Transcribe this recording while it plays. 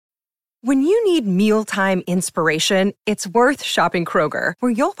When you need mealtime inspiration, it's worth shopping Kroger,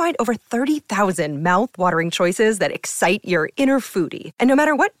 where you'll find over 30,000 mouth-watering choices that excite your inner foodie. And no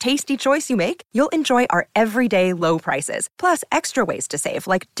matter what tasty choice you make, you'll enjoy our everyday low prices, plus extra ways to save,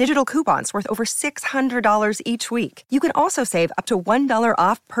 like digital coupons worth over $600 each week. You can also save up to $1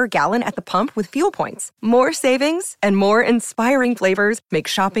 off per gallon at the pump with fuel points. More savings and more inspiring flavors make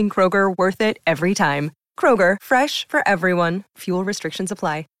shopping Kroger worth it every time. Kroger, fresh for everyone. Fuel restrictions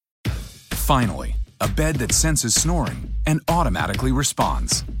apply. Finally, a bed that senses snoring and automatically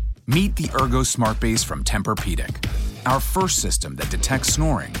responds. Meet the Ergo Smart Base from Tempur-Pedic, our first system that detects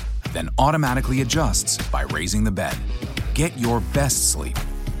snoring, then automatically adjusts by raising the bed. Get your best sleep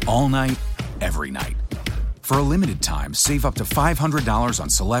all night, every night. For a limited time, save up to $500 on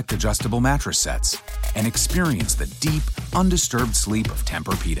select adjustable mattress sets and experience the deep, undisturbed sleep of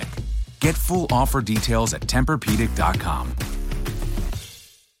Tempur-Pedic. Get full offer details at TempurPedic.com.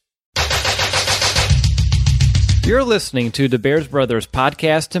 You're listening to the Bears Brothers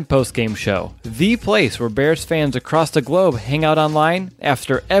podcast and postgame show, the place where Bears fans across the globe hang out online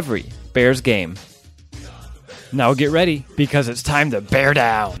after every Bears game. Now get ready, because it's time to bear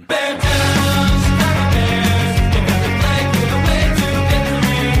down. Bear down.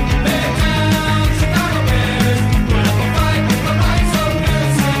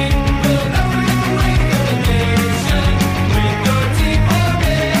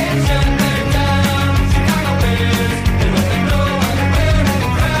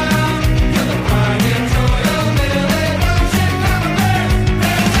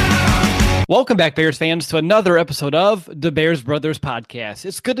 Welcome back, Bears fans, to another episode of the Bears Brothers podcast.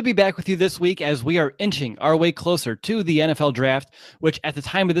 It's good to be back with you this week as we are inching our way closer to the NFL draft, which at the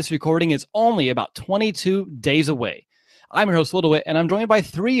time of this recording is only about 22 days away. I'm your host, Will DeWitt, and I'm joined by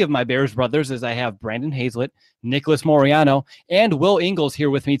three of my Bears brothers as I have Brandon Hazlett, Nicholas Moriano, and Will Ingalls here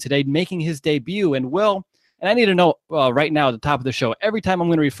with me today making his debut. And Will, and I need to know right now at the top of the show, every time I'm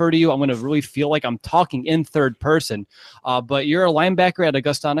going to refer to you, I'm going to really feel like I'm talking in third person. But you're a linebacker at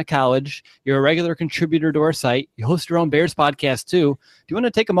Augustana College. You're a regular contributor to our site. You host your own Bears podcast, too. Do you want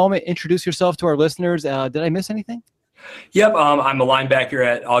to take a moment, introduce yourself to our listeners? Did I miss anything? Yep, I'm a linebacker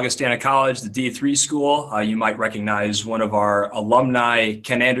at Augustana College, the D3 school. You might recognize one of our alumni,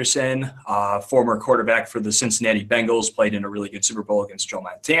 Ken Anderson, former quarterback for the Cincinnati Bengals, played in a really good Super Bowl against Joe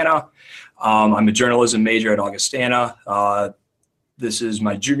Montana. I'm a journalism major at Augustana. This is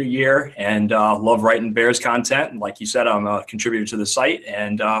my junior year and love writing Bears content. And like you said, I'm a contributor to the site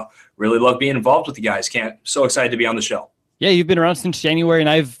and really love being involved with you guys. So excited to be on the show. Yeah, you've been around since January, and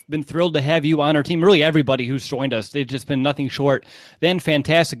I've been thrilled to have you on our team. Really, everybody who's joined us, they've just been nothing short than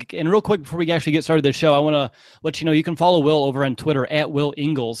fantastic. And real quick, before we actually get started the show, I want to let you know you can follow Will over on Twitter at Will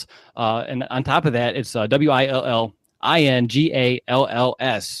Ingalls. And on top of that, it's WILLINGALLS.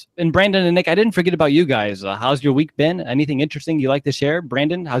 And Brandon and Nick, I didn't forget about you guys. How's your week been? Anything interesting you like to share?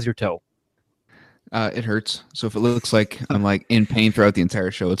 Brandon, how's your toe? It hurts. So if it looks like I'm like in pain throughout the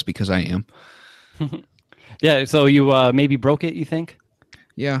entire show, it's because I am. Yeah, so you maybe broke it, you think?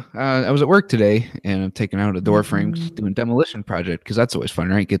 Yeah, I was at work today, and I'm taking out a door frame, doing demolition project, because that's always fun,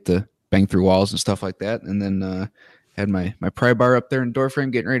 right? Get to bang through walls and stuff like that. And then had my pry bar up there in door frame,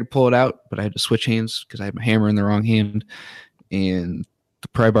 getting ready to pull it out, but I had to switch hands because I had my hammer in the wrong hand, and the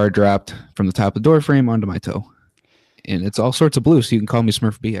pry bar dropped from the top of the door frame onto my toe. And it's all sorts of blue, so you can call me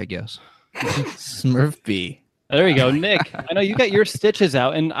Smurf B, I guess. Smurf B. There you go, Nick. I know you got your stitches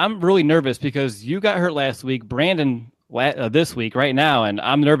out, and I'm really nervous because you got hurt last week, Brandon this week, right now, and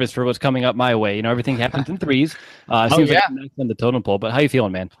I'm nervous for what's coming up my way. You know, everything happens in threes. Seems like next on the totem pole, but how you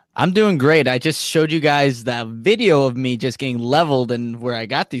feeling, man? I'm doing great. I just showed you guys that video of me just getting leveled and where I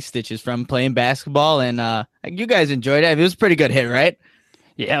got these stitches from playing basketball, and you guys enjoyed it. It was a pretty good hit, right?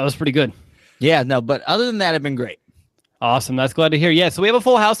 Yeah, it was pretty good. Yeah, no, but other than that, I've been great. Awesome. That's glad to hear. Yeah, so we have a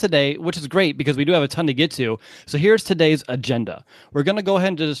full house today, which is great because we do have a ton to get to. So here's today's agenda. We're going to go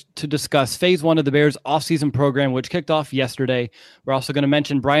ahead and to discuss phase one of the Bears offseason program, which kicked off yesterday. We're also going to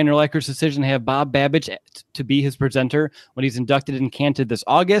mention Brian Urlacher's decision to have Bob Babich to be his presenter when he's inducted in Canton this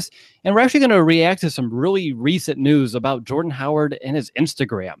August. And we're actually going to react to some really recent news about Jordan Howard and his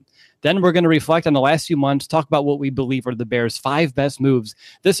Instagram. Then we're going to reflect on the last few months, talk about what we believe are the Bears' 5 best moves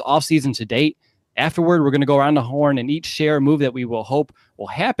this offseason to date. Afterward, we're going to go around the horn and each share a move that we will hope will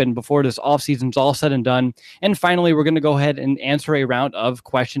happen before this offseason's all said and done. And finally, we're going to go ahead and answer a round of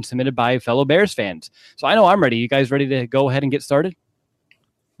questions submitted by fellow Bears fans. So I know I'm ready. You guys ready to go ahead and get started?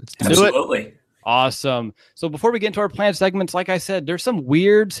 Let's do it. Awesome. So before we get into our planned segments, like I said, there's some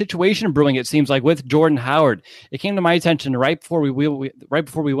weird situation brewing, it seems like, with Jordan Howard. It came to my attention right before we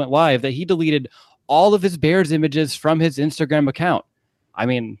went live that he deleted all of his Bears images from his Instagram account. I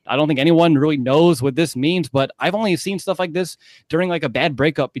mean, I don't think anyone really knows what this means, but I've only seen stuff like this during like a bad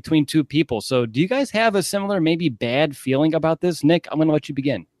breakup between two people. So do you guys have a similar, maybe bad feeling about this? Nick, I'm going to let you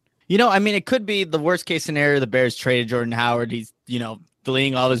begin. I mean, it could be the worst case scenario. The Bears traded Jordan Howard. He's,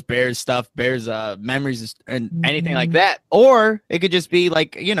 deleting all this Bears stuff, Bears memories and anything like that. Or it could just be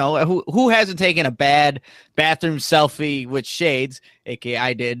like, who hasn't taken a bad bathroom selfie with shades, aka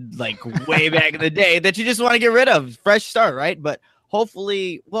I did like way back in the day, that you just want to get rid of. Fresh start, right? But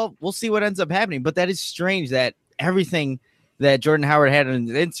hopefully, well, we'll see what ends up happening. But that is strange that everything that Jordan Howard had on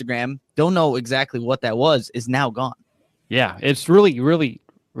his Instagram, don't know exactly what that was, is now gone. Yeah, it's really, really,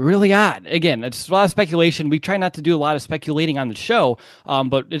 really odd. Again, it's a lot of speculation. We try not to do a lot of speculating on the show,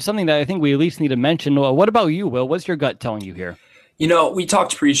 but it's something that I think we at least need to mention. What about you, Will? What's your gut telling you here? We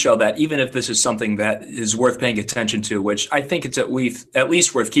talked pre-show that even if this is something that is worth paying attention to, which I think it's at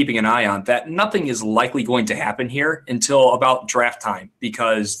least worth keeping an eye on, that nothing is likely going to happen here until about draft time.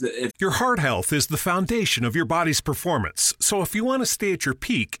 Because your heart health is the foundation of your body's performance. So if you want to stay at your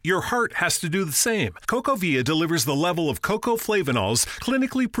peak, your heart has to do the same. CocoVia delivers the level of cocoflavanols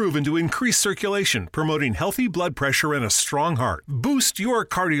clinically proven to increase circulation, promoting healthy blood pressure and a strong heart. Boost your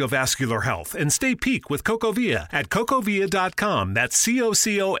cardiovascular health and stay peak with CocoVia at cocovia.com. That's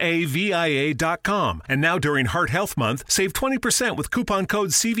COCOAVIA.com. And now during Heart Health Month, save 20% with coupon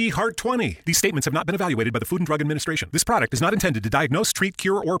code CVHEART20. These statements have not been evaluated by the Food and Drug Administration. This product is not intended to diagnose, treat,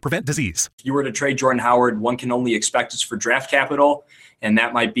 cure, or prevent disease. If you were to trade Jordan Howard, one can only expect it's for draft capital, and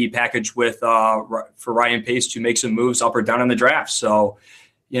that might be packaged with for Ryan Pace to make some moves up or down in the draft. So,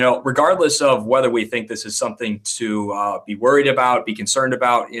 regardless of whether we think this is something to be worried about, be concerned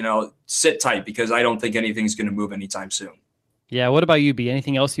about, sit tight, because I don't think anything's going to move anytime soon. Yeah, what about you, B?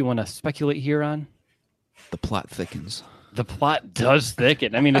 Anything else you want to speculate here on? The plot thickens. The plot does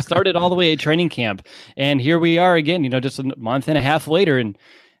thicken. I mean, it started all the way at training camp, and here we are again, just a month and a half later, and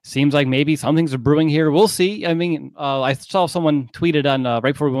seems like maybe something's brewing here. We'll see. I mean, I saw someone tweeted on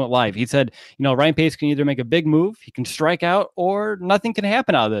right before we went live. He said, Ryan Pace can either make a big move, he can strike out, or nothing can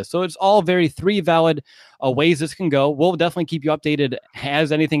happen out of this. So it's all three valid ways this can go. We'll definitely keep you updated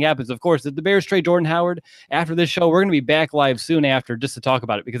as anything happens. Of course, if the Bears trade Jordan Howard after this show, we're going to be back live soon after just to talk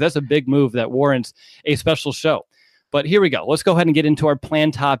about it, because that's a big move that warrants a special show. But here we go. Let's go ahead and get into our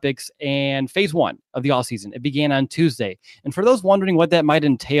planned topics and phase one of the offseason. It began on Tuesday. And for those wondering what that might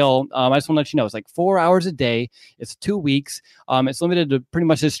entail, I just want to let you know, it's like 4 hours a day. It's 2 weeks. It's limited to pretty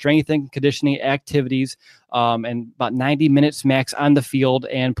much just strength and conditioning activities, and about 90 minutes max on the field.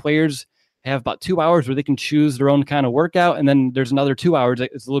 And players have about 2 hours where they can choose their own kind of workout. And then there's another 2 hours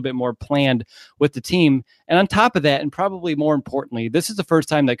that is a little bit more planned with the team. And on top of that, and probably more importantly, this is the first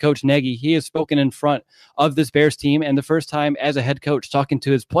time that Coach Nagy, he has spoken in front of this Bears team, and the first time as a head coach talking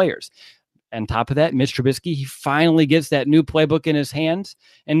to his players. On top of that, Mitch Trubisky, he finally gets that new playbook in his hands.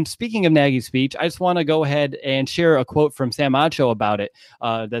 And speaking of Nagy's speech, I just want to go ahead and share a quote from Sam Acho about it,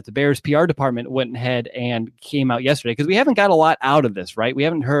 that the Bears PR department went ahead and came out yesterday, because we haven't got a lot out of this, right? We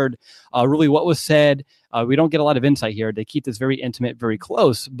haven't heard really what was said. We don't get a lot of insight here. They keep this very intimate, very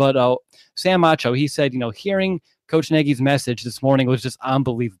close. But Sam Acho, he said, hearing Coach Nagy's message this morning was just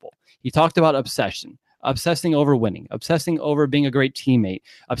unbelievable. He talked about obsessing over winning, obsessing over being a great teammate,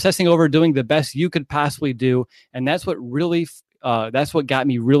 obsessing over doing the best you could possibly do. And that's what got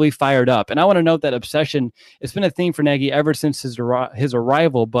me really fired up. And I want to note that obsession, it's been a theme for Nagy ever since his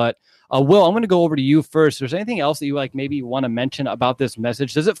arrival. But Will, I'm going to go over to you first. Is there anything else that you maybe want to mention about this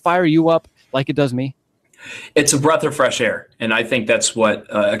message? Does it fire you up like it does me? It's a breath of fresh air. And I think that's what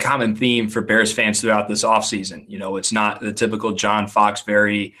a common theme for Bears fans throughout this offseason. It's not the typical John Fox,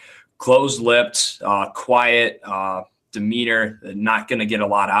 very closed-lipped, quiet demeanor, not going to get a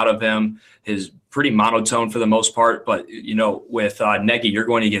lot out of him. His pretty monotone for the most part, but with Nagy, you're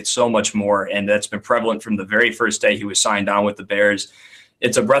going to get so much more, and that's been prevalent from the very first day he was signed on with the Bears.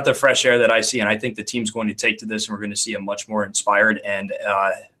 It's a breath of fresh air that I see, and I think the team's going to take to this, and we're going to see a much more inspired and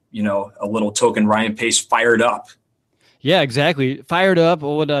a little token Ryan Pace fired up. Yeah, exactly. Fired up.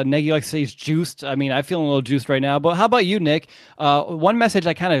 What Nagy likes to say is juiced. I mean, I feel a little juiced right now. But how about you, Nick? One message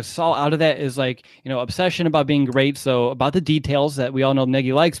I kind of saw out of that is obsession about being great. So about the details that we all know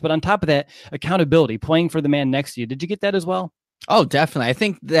Nagy likes. But on top of that, accountability, playing for the man next to you. Did you get that as well? Oh, definitely. I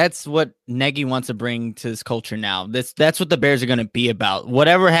think that's what Nagy wants to bring to his culture now. That's what the Bears are going to be about.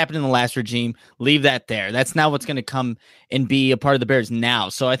 Whatever happened in the last regime, leave that there. That's now what's going to come and be a part of the Bears now.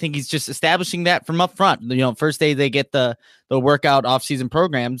 So I think he's just establishing that from up front. First day they get the workout off-season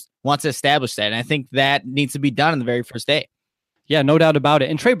programs, wants to establish that. And I think that needs to be done on the very first day. Yeah, no doubt about it.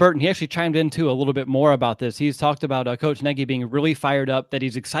 And Trey Burton, he actually chimed in too a little bit more about this. He's talked about Coach Nagy being really fired up, that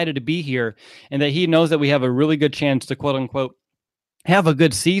he's excited to be here, and that he knows that we have a really good chance to quote unquote have a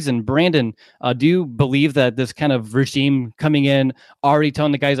good season. Brandon, do you believe that this kind of regime coming in already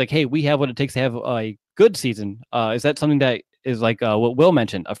telling the guys like, hey, we have what it takes to have a good season? Is that something that is like what Will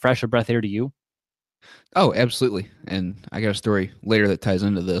mentioned, a fresh breath air to you? Oh, absolutely. And I got a story later that ties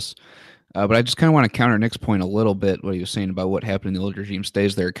into this. But I just kind of want to counter Nick's point a little bit, what he was saying about what happened in the old regime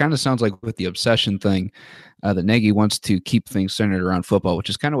stays there. It kind of sounds like with the obsession thing that Nagy wants to keep things centered around football, which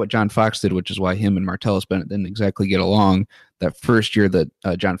is kind of what John Fox did, which is why him and Martellus Bennett didn't exactly get along that first year that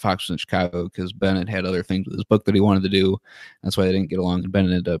John Fox was in Chicago, because Bennett had other things with his book that he wanted to do. That's why they didn't get along, and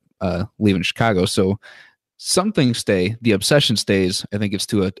Bennett ended up leaving Chicago. So some things stay. The obsession stays. I think it's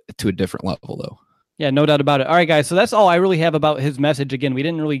to a different level, though. Yeah, no doubt about it. All right, guys. So that's all I really have about his message. Again, we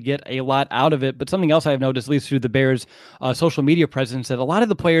didn't really get a lot out of it, but something else I've noticed, at least through the Bears' social media presence, that a lot of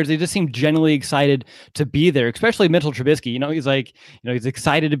the players, they just seem genuinely excited to be there, especially Mitchell Trubisky. He's like, he's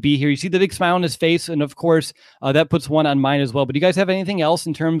excited to be here. You see the big smile on his face, and of course, that puts one on mine as well. But do you guys have anything else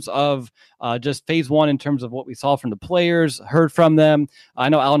in terms of just phase one, in terms of what we saw from the players, heard from them? I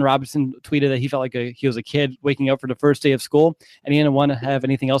know Allen Robinson tweeted that he felt like he was a kid waking up for the first day of school. Anyone want to have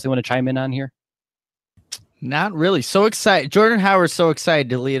anything else they want to chime in on here? Not really. So excited. Jordan Howard's so excited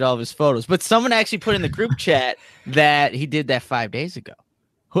to delete all of his photos. But someone actually put in the group chat that he did that 5 days ago.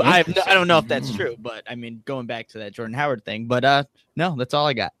 I don't know if that's true, but I mean, going back to that Jordan Howard thing. But no, that's all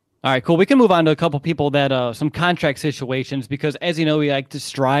I got. All right, cool. We can move on to a couple people that some contract situations, because as you know, we like to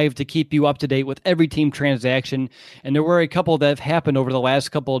strive to keep you up to date with every team transaction. And there were a couple that have happened over the last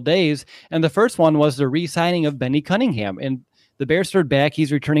couple of days. And the first one was the re-signing of Benny Cunningham. And the Bears third back,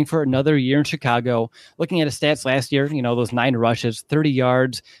 he's returning for another year in Chicago. Looking at his stats last year, those 9 rushes, 30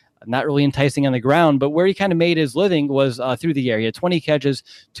 yards, not really enticing on the ground, but where he kind of made his living was through the air. He had 20 catches,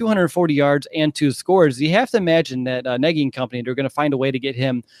 240 yards, and 2 scores. You have to imagine that Nagy and company, they're going to find a way to get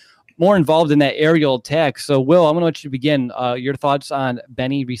him more involved in that aerial attack. So, Will, I'm going to let you begin. Your thoughts on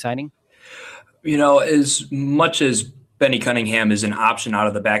Benny re-signing? As much as Benny Cunningham is an option out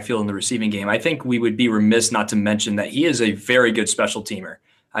of the backfield in the receiving game, I think we would be remiss not to mention that he is a very good special teamer.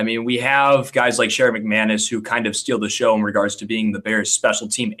 I mean, we have guys like Sherry McManus who kind of steal the show in regards to being the Bears' special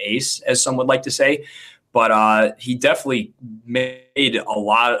team ace, as some would like to say. But he definitely made a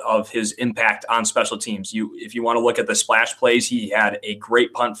lot of his impact on special teams. If you want to look at the splash plays, he had a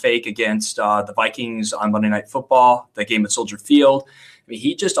great punt fake against the Vikings on Monday Night Football, the game at Soldier Field. I mean,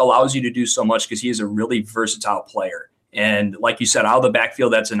 he just allows you to do so much because he is a really versatile player. And like you said, out of the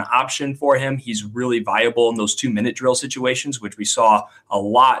backfield, that's an option for him. He's really viable in those 2-minute drill situations, which we saw a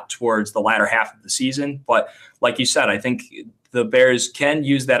lot towards the latter half of the season. But like you said, I think the Bears can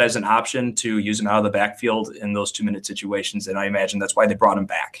use that as an option to use him out of the backfield in those 2-minute situations. And I imagine that's why they brought him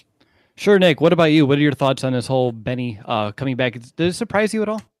back. Sure, Nick. What about you? What are your thoughts on this whole Benny coming back? Did it surprise you at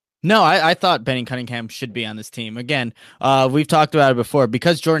all? No, I thought Benny Cunningham should be on this team. Again, we've talked about it before.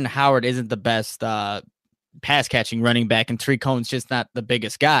 Because Jordan Howard isn't the best pass catching running back, and Tariq Cohen's just not the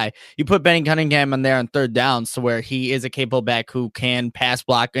biggest guy. You put Benny Cunningham on there on third downs to where he is a capable back who can pass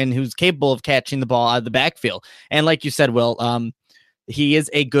block and who's capable of catching the ball out of the backfield. And like you said, Will, he is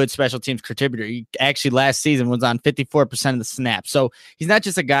a good special teams contributor. He actually last season was on 54% of the snaps. So he's not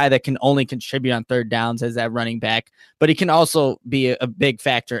just a guy that can only contribute on third downs as that running back, but he can also be a big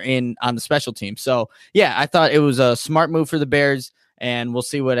factor on the special team. So yeah, I thought it was a smart move for the Bears. And we'll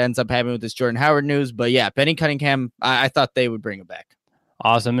see what ends up happening with this Jordan Howard news. But yeah, Benny Cunningham, I thought they would bring him back.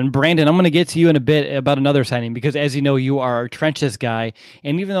 Awesome. And Brandon, I'm going to get to you in a bit about another signing, because as you know, you are our trenches guy.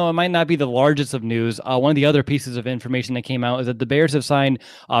 And even though it might not be the largest of news, one of the other pieces of information that came out is that the Bears have signed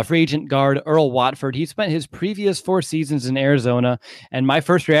free agent guard Earl Watford. He spent his previous 4 seasons in Arizona. And my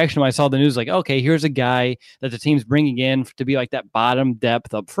first reaction when I saw the news, like, okay, here's a guy that the team's bringing in to be like that bottom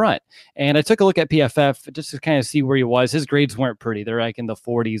depth up front. And I took a look at PFF just to kind of see where he was. His grades weren't pretty. They're like in the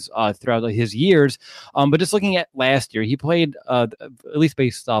 40s throughout his years. But just looking at last year, he played at least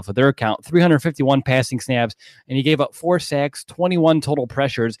based off of their account, 351 passing snaps, and he gave up 4 sacks, 21 total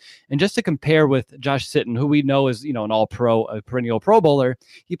pressures. And just to compare with Josh Sitton, who we know is, an all-pro, a perennial Pro Bowler,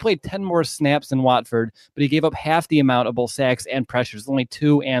 he played 10 more snaps than Watford, but he gave up half the amount of both sacks and pressures, only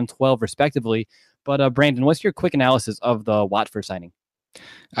 2 and 12 respectively. But Brandon, what's your quick analysis of the Watford signing?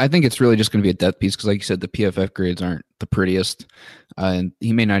 I think it's really just going to be a depth piece because, like you said, the PFF grades aren't the prettiest, and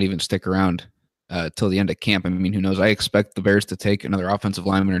he may not even stick around till the end of camp. I mean, who knows? I expect the Bears to take another offensive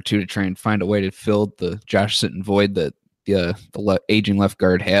lineman or 2 to try and find a way to fill the Josh Sitton void that the aging left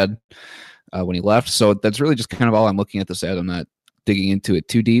guard had when he left. So that's really just kind of all I'm looking at this at. I'm not digging into it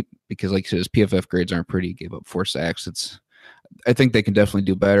too deep because, like you said, his PFF grades aren't pretty. He gave up 4 sacks. I think they can definitely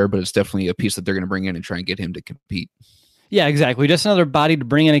do better, but it's definitely a piece that they're going to bring in and try and get him to compete. Yeah, exactly. Just another body to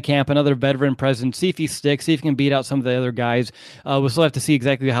bring in a camp, another veteran presence, see if he sticks, see if he can beat out some of the other guys. We'll still have to see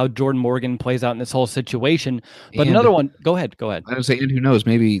exactly how Jordan Morgan plays out in this whole situation. But And another one, go ahead. I would say, and who knows,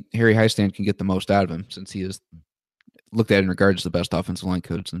 maybe Harry Highstand can get the most out of him since he is looked at in regards to the best offensive line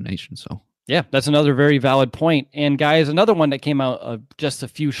coach in the nation. So yeah, that's another very valid point. And guys, another one that came out just a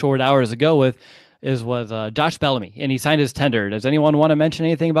few short hours ago was Josh Bellamy, and he signed his tender. Does anyone want to mention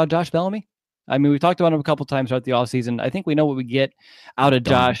anything about Josh Bellamy? I mean, we talked about him a couple times throughout the offseason. I think we know what we get out of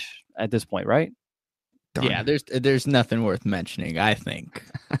Josh at this point, right? darn. Yeah, there's nothing worth mentioning, I think,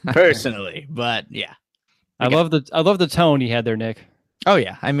 personally. But yeah, I love the tone he had there, Nick. Oh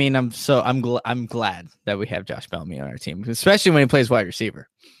yeah, I mean, I'm glad that we have Josh Bellamy on our team, especially when he plays wide receiver.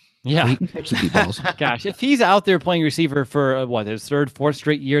 Yeah. He can catch the deep balls. Gosh, if he's out there playing receiver for his third, fourth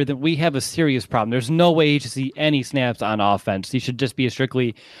straight year, then we have a serious problem. There's no way he should see any snaps on offense. He should just be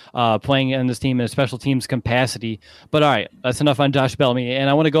strictly playing in this team in a special teams capacity. But all right, that's enough on Josh Bellamy. And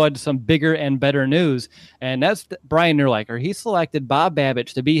I want to go into some bigger and better news. And that's Brian Urlacher. He selected Bob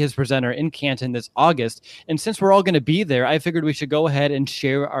Babich to be his presenter in Canton this August. And since we're all going to be there, I figured we should go ahead and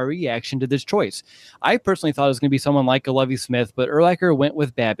share our reaction to this choice. I personally thought it was going to be someone like a Lovie Smith, but Urlacher went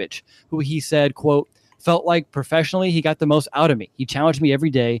with Babich, who he said, quote, felt like professionally he got the most out of me. He challenged me every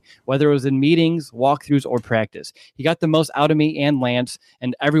day, whether it was in meetings, walkthroughs, or practice. He got the most out of me and Lance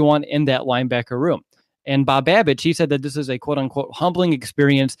and everyone in that linebacker room. And Bob Babich, he said that this is a quote-unquote humbling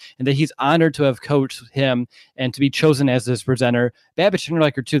experience and that he's honored to have coached him and to be chosen as this presenter. Babich and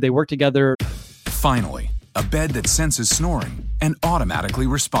Urlacher, too, they work together. Finally, a bed that senses snoring and automatically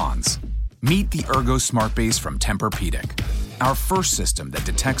responds. Meet the Ergo Smart Base from Tempur-Pedic, our first system that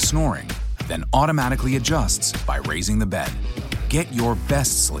detects snoring, then automatically adjusts by raising the bed. Get your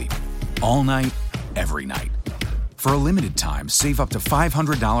best sleep all night, every night. For a limited time, save up to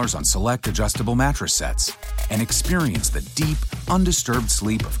 $500 on select adjustable mattress sets and experience the deep, undisturbed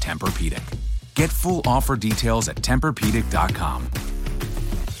sleep of Tempur-Pedic. Get full offer details at TempurPedic.com.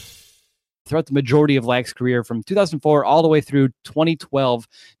 Throughout the majority of Lack's career from 2004 all the way through 2012.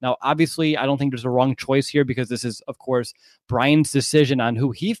 Now, obviously, I don't think there's a wrong choice here because this is, of course, Brian's decision on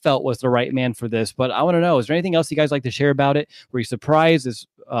who he felt was the right man for this. But I want to know, is there anything else you guys like to share about it? Were you surprised?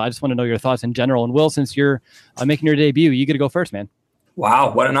 I just want to know your thoughts in general. And Will, since you're making your debut, you get to go first, man.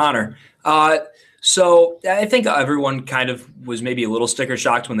 Wow, what an honor. So I think everyone kind of was maybe a little sticker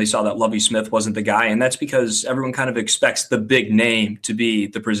shocked when they saw that Lovie Smith wasn't the guy. And that's because everyone kind of expects the big name to be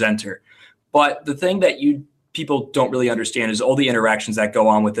the presenter. But the thing that people don't really understand is all the interactions that go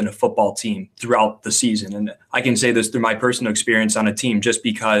on within a football team throughout the season. And I can say this through my personal experience on a team, just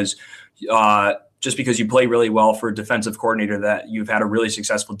because you play really well for a defensive coordinator, that you've had a really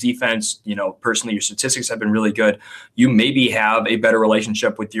successful defense, personally, your statistics have been really good. You maybe have a better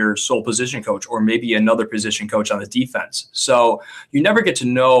relationship with your sole position coach or maybe another position coach on the defense. So you never get to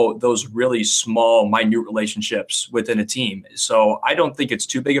know those really small, minute relationships within a team. So I don't think it's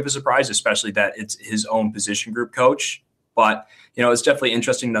too big of a surprise, especially that it's his own position group coach. But, it's definitely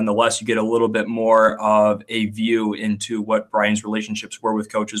interesting nonetheless. You get a little bit more of a view into what Brian's relationships were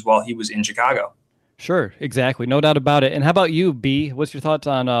with coaches while he was in Chicago. Sure, exactly. No doubt about it. And how about you, B? What's your thoughts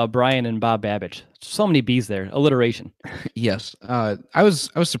on Brian and Bob Babich? So many B's there. Alliteration. Yes. I was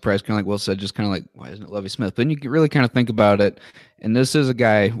surprised, kind of like Will said, just kind of like, why isn't it Lovie Smith? But then you can really kind of think about it. And this is a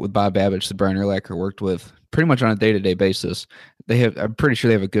guy with Bob Babich that Brian Urlacher worked with pretty much on a day-to-day basis. I'm pretty sure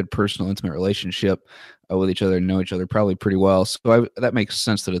they have a good personal, intimate relationship with each other and know each other probably pretty well. So that makes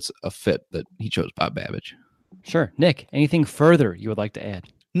sense that it's a fit that he chose Bob Babich. Sure. Nick, anything further you would like to add?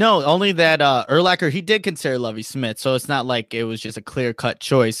 No, only that Urlacher, he did consider Lovie Smith, so it's not like it was just a clear-cut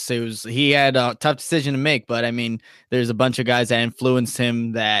choice. He had a tough decision to make, but I mean, there's a bunch of guys that influenced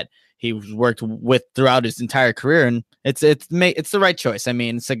him that he worked with throughout his entire career, and it's the right choice. I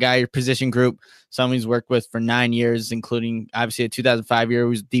mean, it's a guy, your position group, someone he's worked with for 9 years, including obviously a 2005 year, who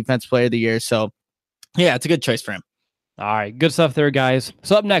was Defense Player of the Year. So, yeah, it's a good choice for him. All right, good stuff there, guys.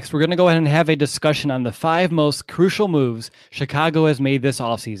 So up next, we're going to go ahead and have a discussion on the 5 most crucial moves Chicago has made this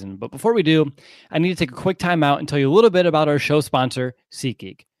offseason. But before we do, I need to take a quick time out and tell you a little bit about our show sponsor,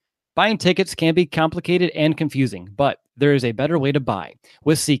 SeatGeek. Buying tickets can be complicated and confusing, but there is a better way to buy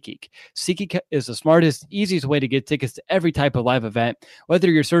with SeatGeek. SeatGeek is the smartest, easiest way to get tickets to every type of live event.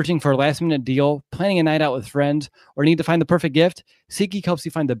 Whether you're searching for a last-minute deal, planning a night out with friends, or need to find the perfect gift, SeatGeek helps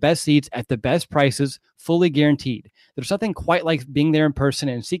you find the best seats at the best prices, fully guaranteed. There's nothing quite like being there in person,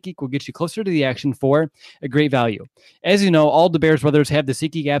 and SeatGeek will get you closer to the action for a great value. As you know, all the Bears brothers have the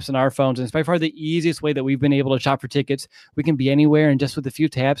SeatGeek apps on our phones, and it's by far the easiest way that we've been able to shop for tickets. We can be anywhere, and just with a few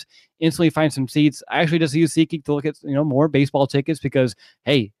taps, instantly find some seats. I actually just use SeatGeek to look at, more baseball tickets because,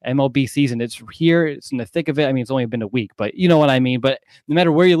 hey, MLB season, it's here. It's in the thick of it. I mean, it's only been a week, but you know what I mean? But no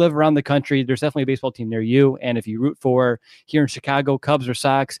matter where you live around the country, there's definitely a baseball team near you. And if you root for here in Chicago, Cubs or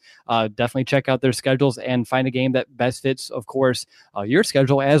Sox, definitely check out their schedules and find a game that best fits, of course, your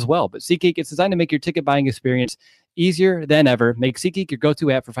schedule as well. But SeatGeek is designed to make your ticket buying experience easier than ever. Make SeatGeek your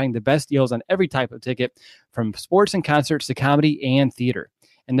go-to app for finding the best deals on every type of ticket, from sports and concerts to comedy and theater.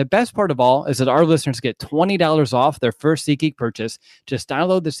 And the best part of all is that our listeners get $20 off their first SeatGeek purchase. Just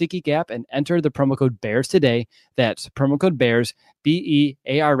download the SeatGeek app and enter the promo code BEARS today. That's promo code BEARS,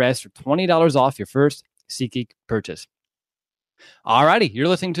 BEARS, for $20 off your first SeatGeek purchase. All righty, you're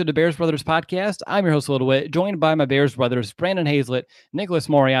listening to the Bears Brothers podcast. I'm your host, Will DeWitt, joined by my Bears brothers, Brandon Hazlett, Nicholas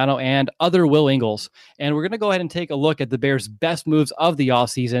Moriano, and other Will Ingalls. And we're going to go ahead and take a look at the Bears' best moves of the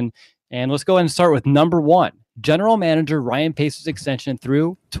offseason. And let's go ahead and start with number one, General Manager Ryan Pace's extension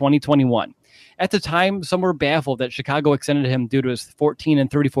through 2021. At the time, some were baffled that Chicago extended him due to his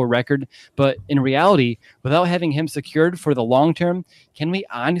 14-34 record, but in reality, without having him secured for the long term, can we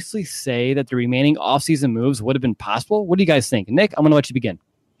honestly say that the remaining offseason moves would have been possible? What do you guys think? Nick, I'm going to let you begin.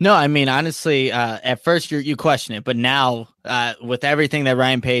 No, I mean, honestly, at first you question it, but now with everything that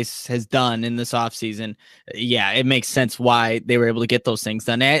Ryan Pace has done in this offseason, yeah, it makes sense why they were able to get those things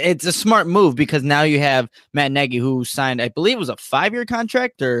done. And it's a smart move because now you have Matt Nagy, who signed, I believe it was a 5-year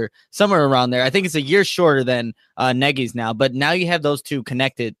contract or somewhere around there. I think it's a year shorter than Nagy's now, but now you have those two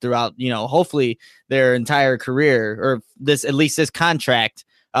connected throughout, hopefully their entire career, or at least this contract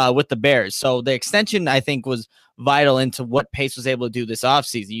with the Bears. So the extension, I think, was vital into what Pace was able to do this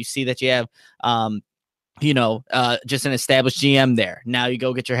offseason. You see that you have, just an established GM there. Now you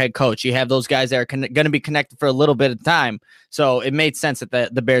go get your head coach. You have those guys that are going to be connected for a little bit of time. So it made sense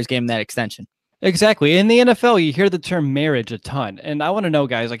that the Bears gave him that extension. Exactly. In the NFL, you hear the term marriage a ton. And I want to know,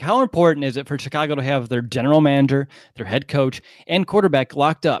 guys, like, how important is it for Chicago to have their general manager, their head coach, and quarterback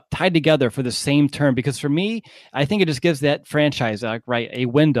locked up, tied together for the same term? Because for me, I think it just gives that franchise, a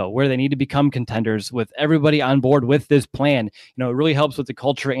window where they need to become contenders with everybody on board with this plan. It really helps with the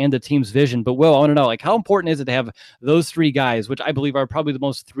culture and the team's vision. But Will, I want to know, like, how important is it to have those three guys, which I believe are probably the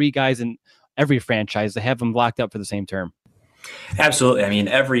most three guys in every franchise, to have them locked up for the same term? Absolutely. I mean,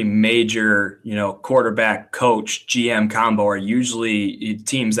 every major, quarterback, coach, GM combo are usually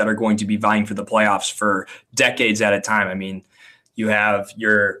teams that are going to be vying for the playoffs for decades at a time. I mean, you have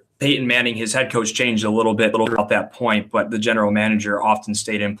your Peyton Manning, his head coach changed a little bit at that point, but the general manager often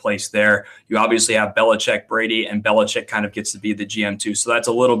stayed in place there. You obviously have Belichick, Brady, and Belichick kind of gets to be the GM too. So that's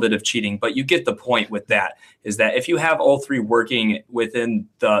a little bit of cheating, but you get the point with that, is that if you have all three working within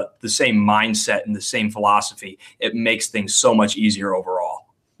the same mindset and the same philosophy, it makes things so much easier overall.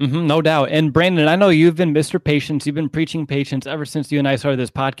 No doubt. And Brandon, I know you've been Mr. Patience. You've been preaching patience ever since you and I started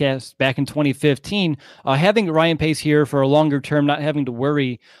this podcast back in 2015. Having Ryan Pace here for a longer term, not having to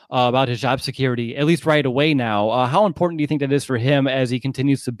worry about his job security, at least right away now, how important do you think that is for him as he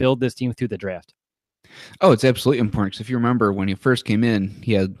continues to build this team through the draft? Oh, it's absolutely important. Because if you remember when he first came in,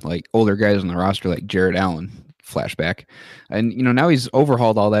 he had like older guys on the roster like Jared Allen. Flashback. And, now he's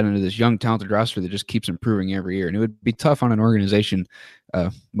overhauled all that into this young, talented roster that just keeps improving every year. And it would be tough on an organization,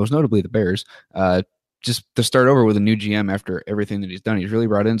 most notably the Bears, just to start over with a new GM after everything that he's done. He's really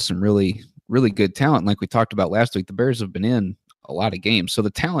brought in some really, really good talent. Like we talked about last week, the Bears have been in a lot of games. So the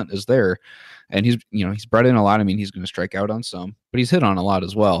talent is there. And he's brought in a lot. I mean, he's going to strike out on some, but he's hit on a lot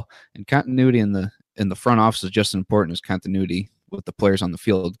as well. And continuity in the front office is just as important as continuity with the players on the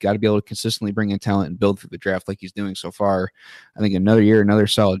field. Got to be able to consistently bring in talent and build through the draft like he's doing so far. I think another year, another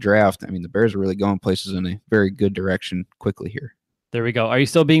solid draft. I mean, the Bears are really going places in a very good direction quickly here. There we go. Are you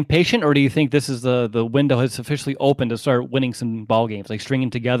still being patient, or do you think this is the window has officially opened to start winning some ball games, like stringing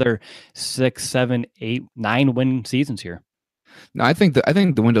together 6, 7, 8, 9 win seasons here? No, I think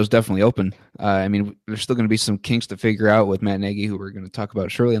the window's definitely open. I mean, there's still going to be some kinks to figure out with Matt Nagy, who we're going to talk about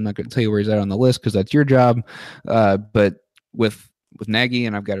shortly. I'm not going to tell you where he's at on the list because that's your job. But with Nagy,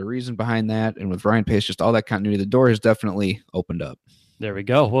 and I've got a reason behind that, and with Ryan Pace, just all that continuity, the door has definitely opened up. There we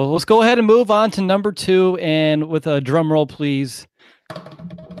go. Well, let's go ahead and move on to number 2, and with a drum roll, please.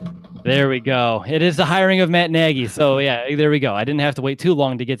 There we go. It is the hiring of Matt Nagy. So, yeah, there we go. I didn't have to wait too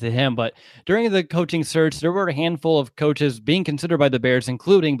long to get to him. But during the coaching search, there were a handful of coaches being considered by the Bears,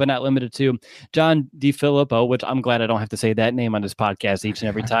 including, but not limited to, John DeFilippo, which I'm glad I don't have to say that name on this podcast each and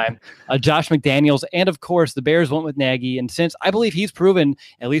every time, Josh McDaniels, and, of course, the Bears went with Nagy. And since I believe he's proven,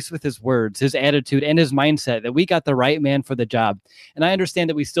 at least with his words, his attitude, and his mindset, that we got the right man for the job. And I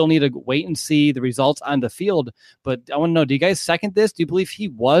understand that we still need to wait and see the results on the field. But I want to know, do you guys second this? Do you believe he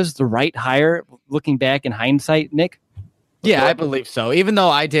was the right hire, looking back in hindsight, Nick? Yeah, I believe so. Even though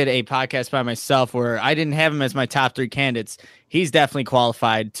I did a podcast by myself where I didn't have him as my top 3 candidates, he's definitely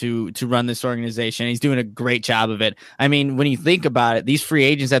qualified to run this organization. He's doing a great job of it. I mean, when you think about it, these free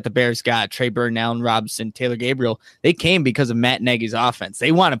agents that the Bears got, Trey Burton, Allen Robinson, Taylor Gabriel, they came because of Matt Nagy's offense.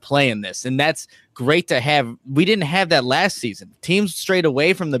 They want to play in this, and that's great to have. We didn't have that last season. Teams strayed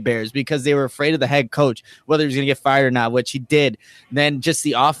away from the Bears because they were afraid of the head coach, whether he's going to get fired or not, which he did. And then just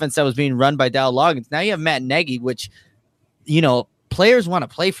the offense that was being run by Dow Loggins. Now you have Matt Nagy, which – players want to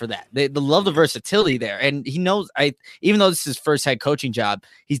play for that. They love the versatility there. And he knows, even though this is his first head coaching job,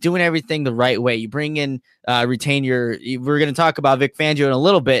 he's doing everything the right way. You bring in, we're going to talk about Vic Fangio in a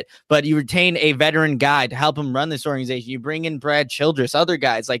little bit, but you retain a veteran guy to help him run this organization. You bring in Brad Childress, other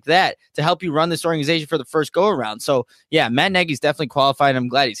guys like that to help you run this organization for the first go around. So yeah, Matt Nagy's definitely qualified. I'm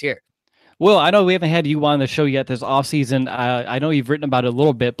glad he's here. Well, I know we haven't had you on the show yet this offseason. I know you've written about it a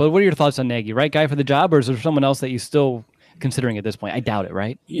little bit, but what are your thoughts on Nagy? Right guy for the job, or is there someone else that you still considering at this point? I doubt it,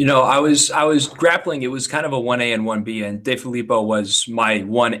 right? I was grappling. It was kind of a 1A and 1B, and DeFilippo was my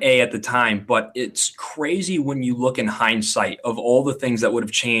 1A at the time. But it's crazy when you look in hindsight of all the things that would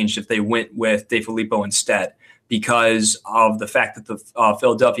have changed if they went with DeFilippo instead, because of the fact that the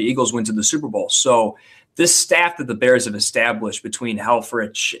Philadelphia Eagles went to the Super Bowl. So this staff that the Bears have established between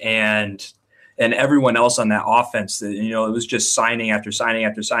Helfrich and everyone else on that offense, it was just signing after signing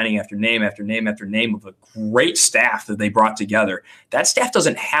after signing after name after name after name of a great staff that they brought together. That staff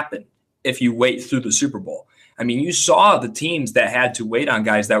doesn't happen if you wait through the Super Bowl. I mean, you saw the teams that had to wait on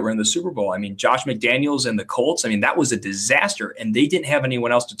guys that were in the Super Bowl. I mean, Josh McDaniels and the Colts, that was a disaster, and they didn't have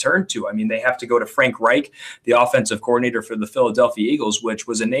anyone else to turn to. I mean, they have to go to Frank Reich, the offensive coordinator for the Philadelphia Eagles, which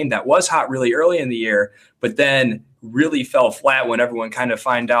was a name that was hot really early in the year, but then really fell flat when everyone kind of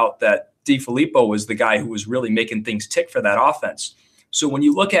found out that DeFilippo was the guy who was really making things tick for that offense. So when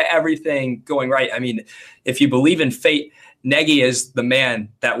you look at everything going right, if you believe in fate, Nagy is the man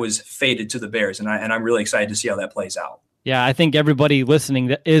that was fated to the Bears, and I'm really excited to see how that plays out. Yeah, I think everybody listening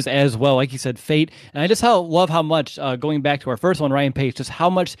that is as well. Like you said, fate. And I just love how much, going back to our first one, Ryan Pace, just how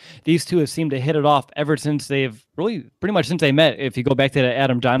much these two have seemed to hit it off ever since they've really pretty much since they met. If you go back to the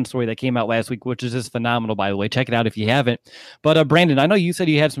Adam John story that came out last week, which is just phenomenal, by the way. Check it out if you haven't. But Brandon, I know you said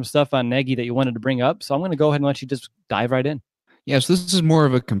you had some stuff on Nagy that you wanted to bring up, so I'm going to go ahead and let you just dive right in. Yeah, so this is more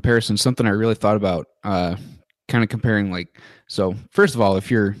of a comparison, something I really thought about, kind of comparing so first of all, if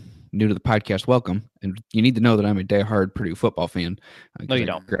you're new to the podcast, welcome. And you need to know that I'm a diehard Purdue football fan. No, you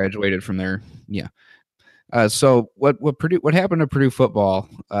don't. Graduated from there. Yeah. So what happened to Purdue football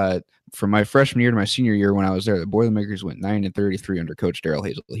from my freshman year to my senior year when I was there, the Boilermakers went 9-33 under Coach Darrell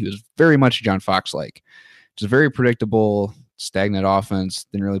Hazel. He was very much John Fox-like. Just very predictable, stagnant offense,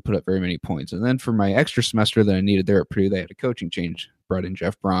 didn't really put up very many points. And then for my extra semester that I needed there at Purdue, they had a coaching change. Brought in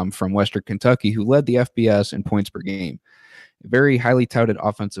Jeff Brom from Western Kentucky, who led the FBS in points per game. A very highly touted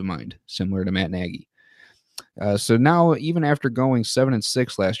offensive mind, similar to Matt Nagy. So now, even after going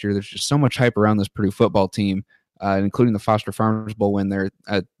 7-6 last year, there's just so much hype around this Purdue football team, including the Foster Farmers Bowl win there.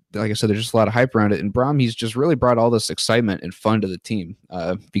 Like I said, there's just a lot of hype around it. And Brom, he's just really brought all this excitement and fun to the team.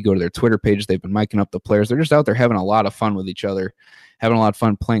 If you go to their Twitter page, they've been miking up the players. They're just out there having a lot of fun with each other, having a lot of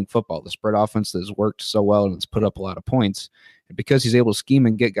fun playing football. The spread offense has worked so well and it's put up a lot of points. And because he's able to scheme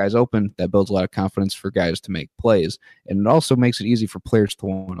and get guys open, that builds a lot of confidence for guys to make plays. And it also makes it easy for players to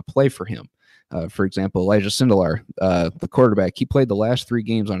want to play for him. For example, Elijah Sindelar, the quarterback, he played the last 3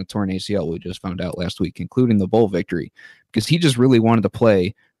 games on a torn ACL, we just found out last week, including the bowl victory, because he just really wanted to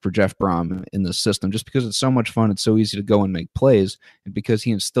play for Jeff Brom in the system, just because it's so much fun. It's so easy to go and make plays, and because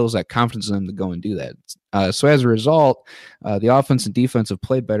he instills that confidence in them to go and do that. So as a result, the offense and defense have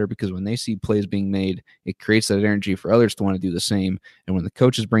played better because when they see plays being made, it creates that energy for others to want to do the same. And when the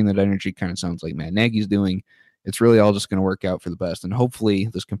coaches bring that energy, kind of sounds like Matt Nagy's doing, it's really all just going to work out for the best. And hopefully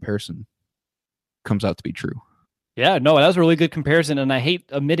this comparison comes out to be true. Yeah, no, that was a really good comparison, and I hate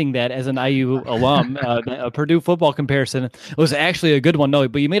admitting that as an IU alum. A Purdue football comparison was actually a good one, no,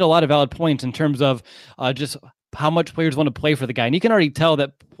 but you made a lot of valid points in terms of just how much players want to play for the guy. And you can already tell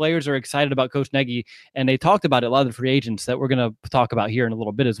that players are excited about Coach Nagy, and they talked about it, a lot of the free agents that we're going to talk about here in a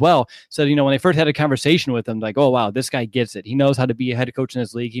little bit as well. So, when they first had a conversation with him, like, oh, wow, this guy gets it. He knows how to be a head coach in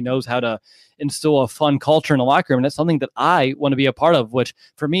this league. He knows how to instill a fun culture in the locker room. And that's something that I want to be a part of, which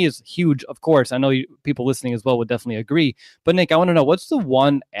for me is huge, of course. I know people listening as well would definitely agree. But, Nick, I want to know, what's the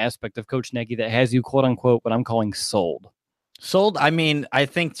one aspect of Coach Nagy that has you, quote unquote, what I'm calling sold? Sold. I mean, I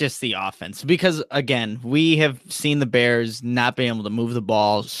think just the offense, because again, we have seen the Bears not being able to move the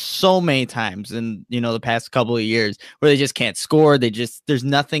ball so many times in, the past couple of years where they just can't score. There's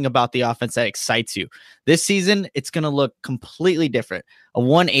nothing about the offense that excites you. This season, it's going to look completely different. A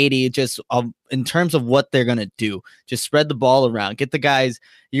 180 just in terms of what they're going to do. Just spread the ball around. Get the guys.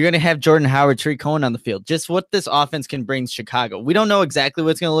 You're going to have Jordan Howard, Trey Cohen on the field. Just what this offense can bring Chicago. We don't know exactly what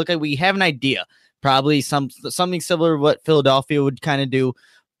it's going to look like. We have an idea. Probably something similar to what Philadelphia would kind of do,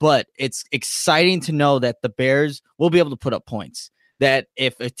 but it's exciting to know that the Bears will be able to put up points. That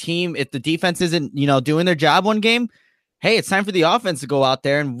if the defense isn't, doing their job one game, hey, it's time for the offense to go out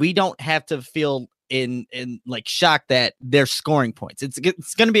there, and we don't have to feel in like shock that they're scoring points. It's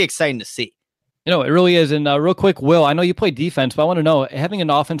going to be exciting to see. It really is. And real quick, Will, I know you play defense, but I want to know, having an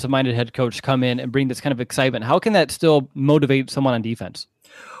offensive-minded head coach come in and bring this kind of excitement, how can that still motivate someone on defense?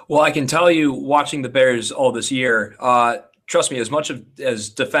 Well, I can tell you, watching the Bears all this year, trust me, as much as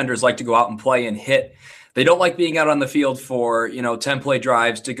defenders like to go out and play and hit, they don't like being out on the field for 10-play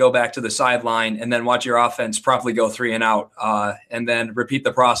drives to go back to the sideline and then watch your offense promptly go 3 and out and then repeat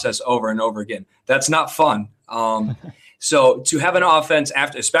the process over and over again. That's not fun. So to have an offense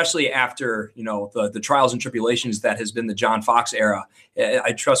especially after the trials and tribulations that has been the John Fox era,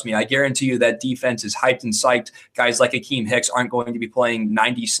 trust me, I guarantee you that defense is hyped and psyched. Guys like Akeem Hicks aren't going to be playing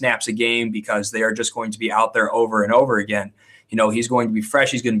 90 snaps a game because they are just going to be out there over and over again. He's going to be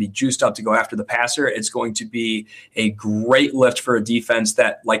fresh. He's going to be juiced up to go after the passer. It's going to be a great lift for a defense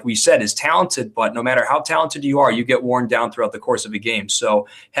that, like we said, is talented, but no matter how talented you are, you get worn down throughout the course of a game. So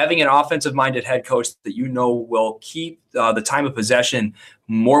having an offensive-minded head coach that will keep the time of possession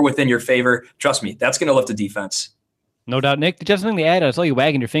more within your favor, trust me, that's going to lift the defense. No doubt. Nick, did you have something to add? I saw you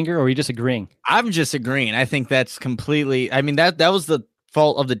wagging your finger, or are you just agreeing? I'm just agreeing. I think that's completely – I mean, that was the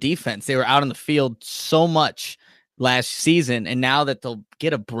fault of the defense. They were out on the field so much last season, and now that they'll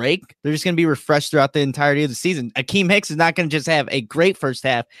get a break, they're just going to be refreshed throughout the entirety of the season. Akeem Hicks is not going to just have a great first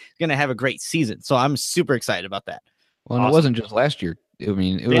half. He's going to have a great season. So I'm super excited about that. Well, and It wasn't just last year. I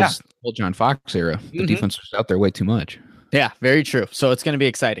mean, it was the whole John Fox era. The defense was out there way too much. Yeah, very true. So it's going to be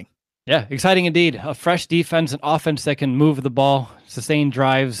exciting. Yeah, exciting indeed. A fresh defense, an offense that can move the ball, sustain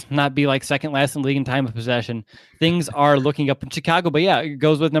drives, not be like second last in the league in time of possession. Things are looking up in Chicago, but yeah, it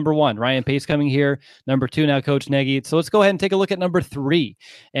goes with number 1, Ryan Pace coming here. Number 2 now, Coach Nagy. So let's go ahead and take a look at number 3,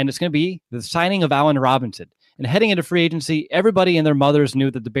 and it's going to be the signing of Allen Robinson. And heading into free agency, everybody and their mothers knew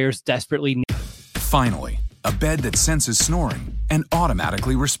that the Bears desperately need. Finally, a bed that senses snoring and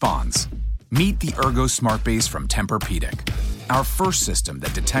automatically responds. Meet the Ergo Smart Base from Tempur-Pedic, our first system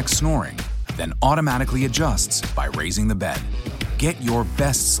that detects snoring, then automatically adjusts by raising the bed. Get your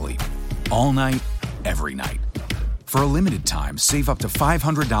best sleep all night, every night. For a limited time, save up to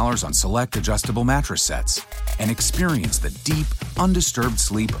 $500 on select adjustable mattress sets and experience the deep, undisturbed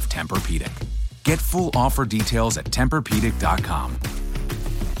sleep of Tempur-Pedic. Get full offer details at TempurPedic.com.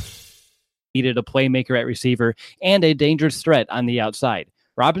 Needed a playmaker at receiver and a dangerous threat on the outside.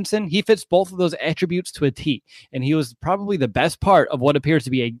 Robinson, he fits both of those attributes to a T, and he was probably the best part of what appears to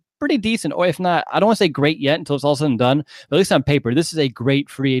be a pretty decent, or if not, I don't want to say great yet until it's all said and done, but at least on paper, this is a great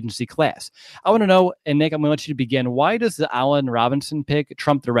free agency class. I want to know, and Nick, I'm going to let you begin. Why does the Allen Robinson pick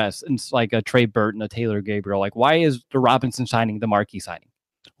trump the rest? It's like a Trey Burton, a Taylor Gabriel. Like, why is the Robinson signing the marquee signing?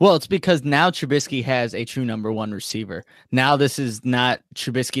 Well, it's because now Trubisky has a true number 1 receiver. Now this is not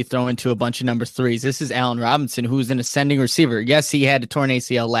Trubisky throwing to a bunch of number 3s. This is Allen Robinson, who's an ascending receiver. Yes, he had a torn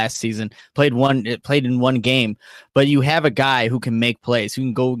ACL last season, played in one game, but you have a guy who can make plays, who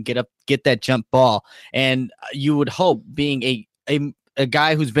can go get that jump ball. And you would hope, being a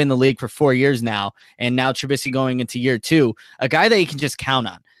guy who's been in the league for 4 years now, and now Trubisky going into year 2, a guy that you can just count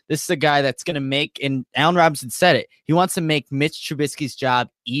on. This is a guy that's going to make, and Allen Robinson said it, he wants to make Mitch Trubisky's job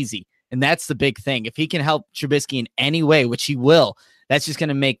easy. And that's the big thing. If he can help Trubisky in any way, which he will, that's just going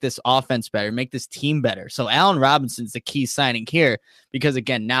to make this offense better, make this team better. So Allen Robinson's the key signing here because,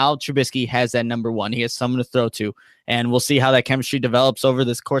 again, now Trubisky has that number 1. He has someone to throw to, and we'll see how that chemistry develops over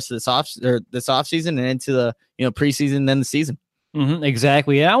this course of this offseason and into the preseason and then the season.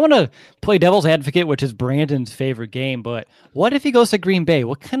 Exactly. And I want to play devil's advocate, which is Brandon's favorite game. But what if he goes to Green Bay?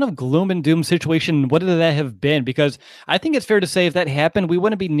 What kind of gloom and doom situation would that have been? Because I think it's fair to say if that happened, we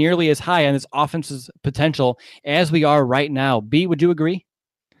wouldn't be nearly as high on this offense's potential as we are right now. B, would you agree?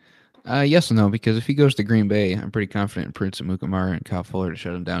 Yes and no, because if he goes to Green Bay, I'm pretty confident in Prince Amukamara and Kyle Fuller to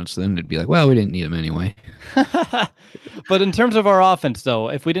shut him down. So then it'd be like, well, we didn't need him anyway. But in terms of our offense, though,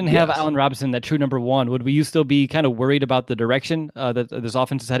 if we didn't have Allen Robinson, that true number 1, would you still be kind of worried about the direction that this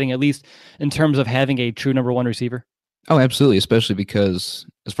offense is heading, at least in terms of having a true number 1 receiver? Oh, absolutely. Especially because,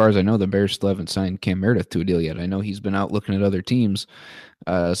 as far as I know, the Bears still haven't signed Cam Meredith to a deal yet. I know he's been out looking at other teams.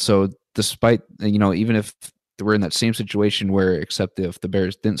 So despite, even if we're in that same situation where, except if the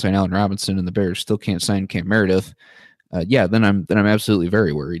Bears didn't sign Allen Robinson and the Bears still can't sign Cam Meredith, then I'm absolutely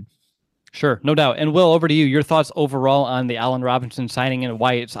very worried. Sure, no doubt. And Will, over to you. Your thoughts overall on the Allen Robinson signing and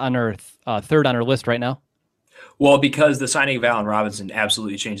why it's on our third on our list right now? Well, because the signing of Allen Robinson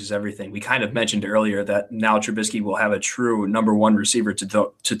absolutely changes everything. We kind of mentioned earlier that now Trubisky will have a true number one receiver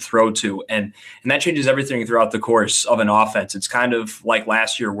to throw to, and that changes everything throughout the course of an offense. It's kind of like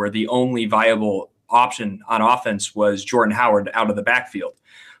last year where the only viable option on offense was Jordan Howard out of the backfield.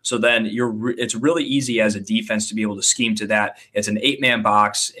 So then it's really easy as a defense to be able to scheme to that. It's an 8-man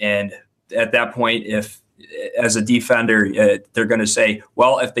box, and at that point, if as a defender, they're going to say,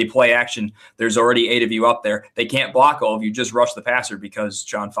 well, if they play action, there's already 8 of you up there. They can't block all of you, just rush the passer, because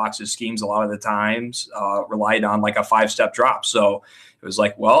John Fox's schemes a lot of the times relied on like a 5-step drop. So it was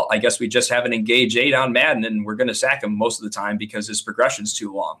like, well, I guess we just have an engage 8 on Madden, and we're going to sack him most of the time because his progression's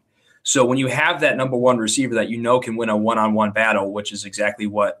too long. So when you have that number one receiver that can win a one-on-one battle, which is exactly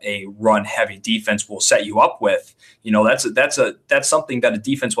what a run-heavy defense will set you up with, that's something that a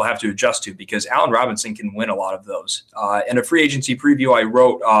defense will have to adjust to, because Allen Robinson can win a lot of those. In a free agency preview I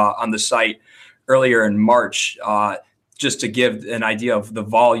wrote on the site earlier in March, just to give an idea of the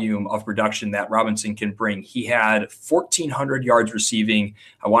volume of production that Robinson can bring, he had 1,400 yards receiving,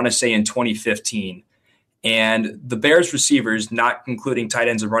 I want to say in 2015. And the Bears receivers, not including tight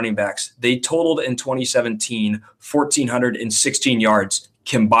ends and running backs, they totaled in 2017 1,416 yards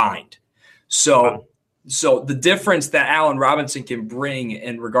combined. So the difference that Allen Robinson can bring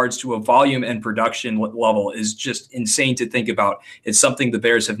in regards to a volume and production level is just insane to think about. It's something the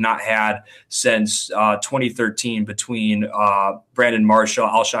Bears have not had since 2013 between Brandon Marshall,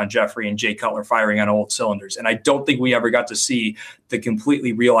 Alshon Jeffrey, and Jay Cutler firing on all cylinders. And I don't think we ever got to see the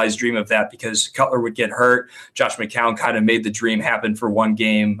completely realized dream of that, because Cutler would get hurt. Josh McCown kind of made the dream happen for one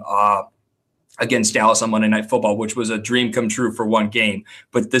game against Dallas on Monday Night Football, which was a dream come true for one game.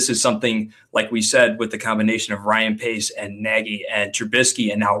 But this is something, like we said, with the combination of Ryan Pace and Nagy and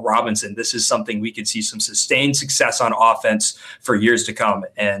Trubisky and now Robinson, this is something we could see some sustained success on offense for years to come.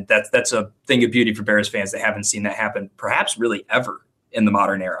 And that's a thing of beauty for Bears fans that haven't seen that happen perhaps really ever in the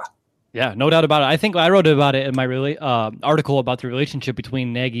modern era. Yeah, no doubt about it. I think I wrote about it in my article about the relationship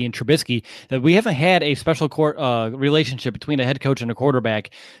between Nagy and Trubisky, that we haven't had a special relationship between a head coach and a quarterback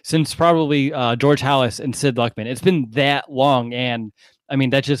since probably George Halas and Sid Luckman. It's been that long, and I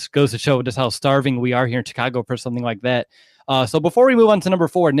mean, that just goes to show just how starving we are here in Chicago for something like that. So before we move on to number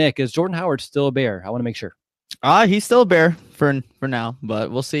 4, Nick, is Jordan Howard still a Bear? I want to make sure. He's still a Bear for now,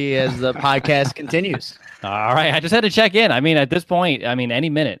 but we'll see as the podcast continues. All right. I just had to check in. I mean, at this point, any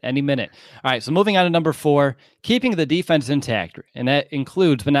minute. All right. So moving on to number 4, keeping the defense intact. And that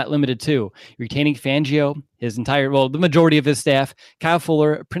includes, but not limited to, retaining Fangio, the majority of his staff, Kyle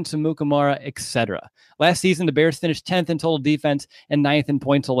Fuller, Prince Amukamara, etc. Last season, the Bears finished 10th in total defense and 9th in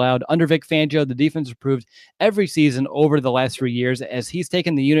points allowed. Under Vic Fangio, the defense improved every season over the last 3 years, as he's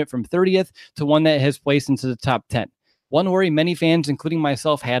taken the unit from 30th to one that has placed into the top 10. One worry many fans, including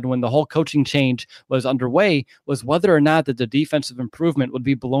myself, had when the whole coaching change was underway was whether or not that the defensive improvement would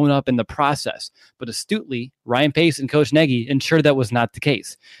be blown up in the process. But astutely, Ryan Pace and Coach Nagy ensured that was not the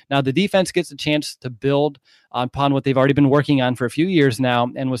case. Now, the defense gets a chance to build upon what they've already been working on for a few years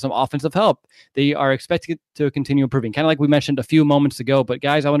now, and with some offensive help, they are expected to continue improving. Kind of like we mentioned a few moments ago, but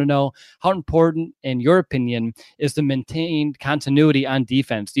guys, I want to know how important, in your opinion, is to maintain continuity on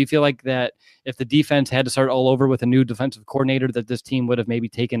defense. Do you feel like that if the defense had to start all over with a new defensive coordinator, that this team would have maybe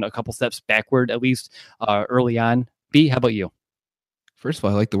taken a couple steps backward, at least early on? B, how about you? First of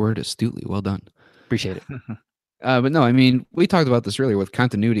all, I like the word astutely. Well done. Appreciate it. But no, I mean, we talked about this earlier with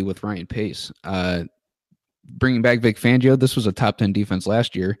continuity with Ryan Pace. Bringing back Vic Fangio, this was a top 10 defense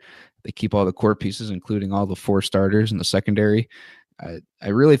last year. They keep all the core pieces, including all the 4 starters in the secondary. I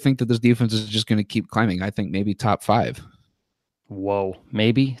really think that this defense is just going to keep climbing. I think maybe top 5. Whoa,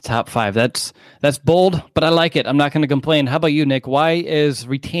 maybe top 5. That's bold, but I like it. I'm not going to complain. How about you, Nick? Why is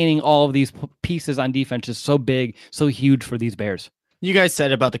retaining all of these pieces on defense just so big, so huge for these Bears? You guys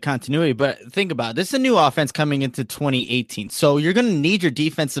said about the continuity, but think about it. This is a new offense coming into 2018. So you're going to need your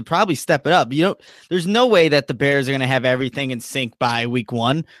defense to probably step it up. There's no way that the Bears are going to have everything in sync by week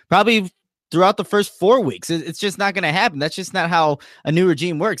 1, probably throughout the first 4 weeks. It's just not going to happen. That's just not how a new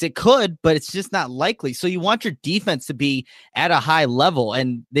regime works. It could, but it's just not likely. So you want your defense to be at a high level,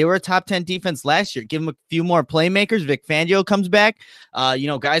 and they were a top 10 defense last year. Give them a few more playmakers. Vic Fangio comes back.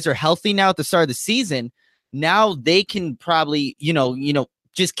 Guys are healthy now at the start of the season. Now they can probably,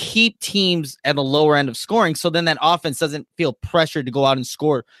 just keep teams at the lower end of scoring. So then that offense doesn't feel pressured to go out and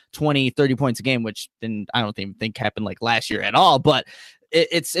score 20, 30 points a game, which then I don't even think happened like last year at all. But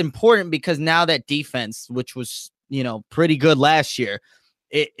it's important because now that defense, which was, pretty good last year,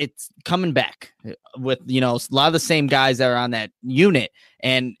 it's coming back with, a lot of the same guys that are on that unit.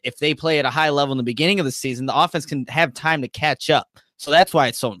 And if they play at a high level in the beginning of the season, the offense can have time to catch up. So that's why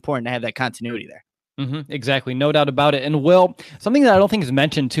it's so important to have that continuity there. Exactly. No doubt about it. And Will, something that I don't think is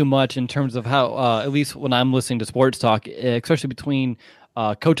mentioned too much in terms of how, at least when I'm listening to sports talk, especially between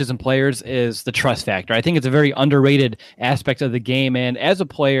coaches and players, is the trust factor. I think it's a very underrated aspect of the game. And as a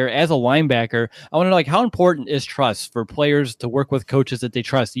player, as a linebacker, I want to know, how important is trust for players to work with coaches that they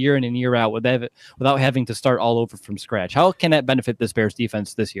trust year in and year out without having to start all over from scratch? How can that benefit this Bears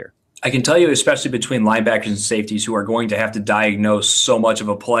defense this year? I can tell you, especially between linebackers and safeties who are going to have to diagnose so much of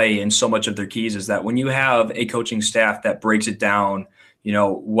a play and so much of their keys, is that when you have a coaching staff that breaks it down,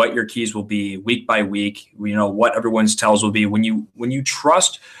 what your keys will be week by week, what everyone's tells will be, when you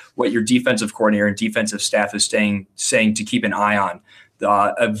trust what your defensive coordinator and defensive staff is saying to keep an eye on.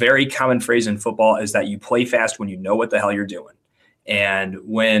 A very common phrase in football is that you play fast when you know what the hell you're doing. And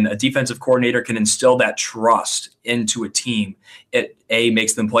when a defensive coordinator can instill that trust into a team, it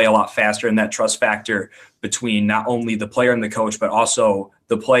makes them play a lot faster. And that trust factor between not only the player and the coach, but also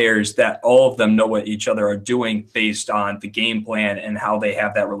the players, that all of them know what each other are doing based on the game plan and how they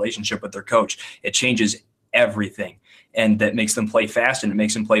have that relationship with their coach. It changes everything. And that makes them play fast and it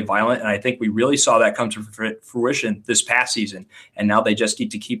makes them play violent. And I think we really saw that come to fruition this past season. And now they just need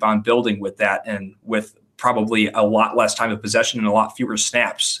to keep on building with that, and with probably a lot less time of possession and a lot fewer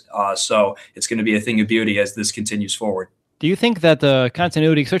snaps. So it's going to be a thing of beauty as this continues forward. Do you think that the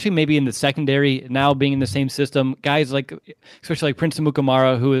continuity, especially maybe in the secondary, now being in the same system, guys like, especially like Prince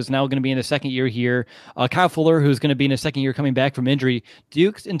Amukamara, who is now going to be in his second year here, Kyle Fuller, who's going to be in his second year coming back from injury, do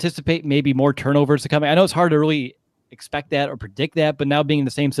you anticipate maybe more turnovers to come? I know it's hard to really expect that or predict that, but now being in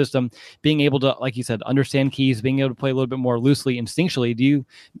the same system, being able to, like you said, understand keys, being able to play a little bit more loosely, instinctually, do you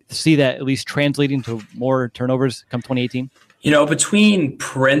see that at least translating to more turnovers come 2018? Between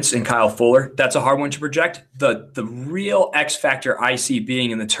Prince and Kyle Fuller, that's a hard one to project. The real X factor I see being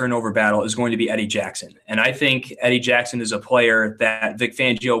in the turnover battle is going to be Eddie Jackson. And I think Eddie Jackson is a player that Vic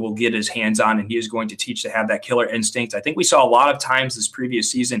Fangio will get his hands on, and he is going to teach to have that killer instinct. I think we saw a lot of times this previous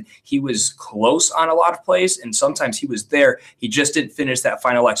season, he was close on a lot of plays, and sometimes he was there. He just didn't finish that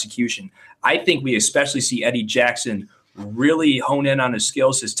final execution. I think we especially see Eddie Jackson really hone in on his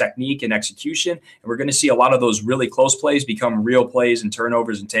skills, his technique and execution. And we're going to see a lot of those really close plays become real plays and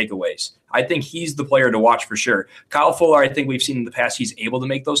turnovers and takeaways. I think he's the player to watch for sure. Kyle Fuller, I think we've seen in the past, he's able to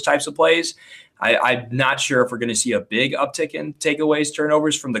make those types of plays. I'm not sure if we're going to see a big uptick in takeaways,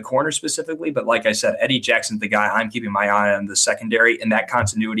 turnovers from the corner specifically. But like I said, Eddie Jackson's the guy I'm keeping my eye on the secondary, and that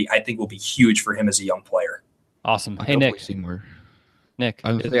continuity I think will be huge for him as a young player. Awesome. I hey, hope Nick. we see more. Nick.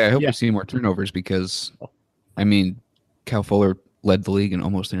 I hope we see more turnovers because, Kyle Fuller led the league in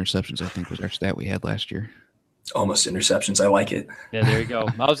almost interceptions, I think was our stat we had last year. Almost interceptions. I like it. Yeah, there you go.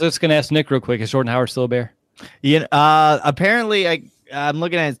 I was just going to ask Nick real quick. Is Jordan Howard still a Bear? Apparently I'm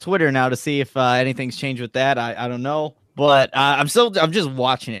looking at his Twitter now to see if anything's changed with that. I don't know, but I'm just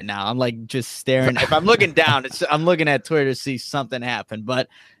watching it now. I'm like just staring. If I'm looking down, I'm looking at Twitter to see something happen, but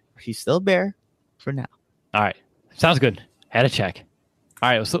he's still a Bear for now. All right. Sounds good. Had a check. All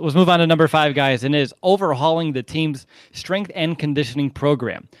right, let's move on to number 5, guys, and it is overhauling the team's strength and conditioning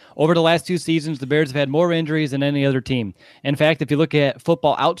program. Over the last 2 seasons, the Bears have had more injuries than any other team. In fact, if you look at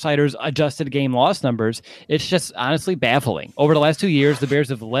Football Outsiders' adjusted game loss numbers, it's just honestly baffling. Over the last 2 years, the Bears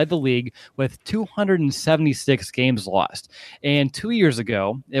have led the league with 276 games lost. And 2 years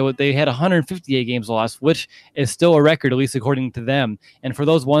ago, they had 158 games lost, which is still a record, at least according to them. And for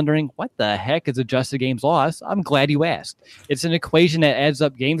those wondering, what the heck is adjusted games lost? I'm glad you asked. It's an equation that adds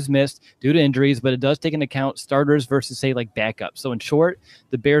up games missed due to injuries, but it does take into account starters versus, say, like backups. So in short,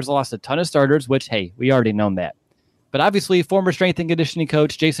 the Bears lost a ton of starters, which, hey, we already known that. But obviously, former strength and conditioning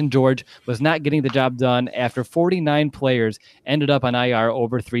coach Jason George was not getting the job done after 49 players ended up on IR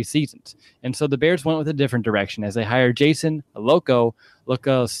over 3 seasons. And so the Bears went with a different direction as they hired Jason Loco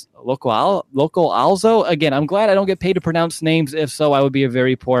Alzo. Again, I'm glad I don't get paid to pronounce names. If so, I would be a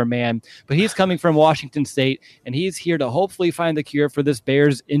very poor man. But he's coming from Washington State, and he's here to hopefully find the cure for this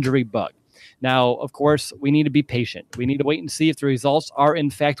Bears injury bug. Now, of course, we need to be patient. We need to wait and see if the results are, in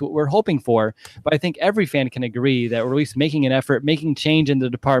fact, what we're hoping for. But I think every fan can agree that, or at least making an effort, making change in the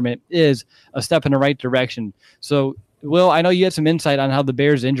department is a step in the right direction. So, Will, I know you had some insight on how the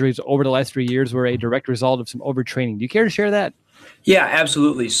Bears' injuries over the last 3 years were a direct result of some overtraining. Do you care to share that? Yeah,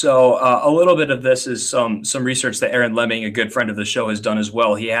 absolutely. So a little bit of this is some research that Aaron Lemming, a good friend of the show, has done as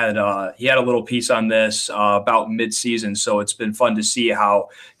well. He had a little piece on this about mid-season, so it's been fun to see how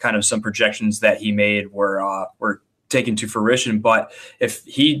kind of some projections that he made were taken to fruition. But if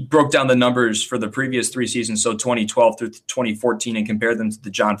he broke down the numbers for the previous 3 seasons, so 2012 through 2014, and compared them to the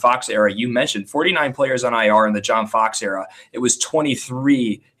John Fox era, you mentioned 49 players on IR in the John Fox era. It was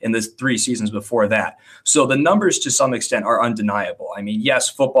 23 in the 3 seasons before that. So the numbers to some extent are undeniable. I mean, yes,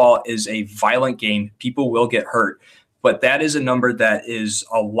 football is a violent game. People will get hurt. But that is a number that is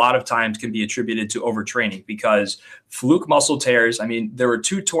a lot of times can be attributed to overtraining, because fluke muscle tears. I mean, there were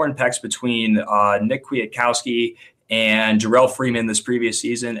 2 torn pecs between Nick Kwiatkowski and Jarrell Freeman this previous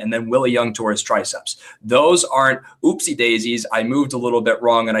season, and then Willie Young tore his triceps. Those aren't oopsie daisies, I moved a little bit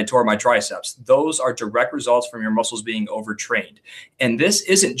wrong and I tore my triceps. Those are direct results from your muscles being overtrained. And this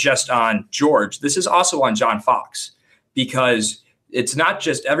isn't just on George, this is also on John Fox, because it's not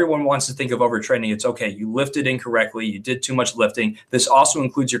just everyone wants to think of overtraining. It's okay, you lifted incorrectly, you did too much lifting. This also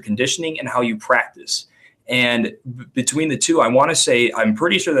includes your conditioning and how you practice. And between the two, I want to say, I'm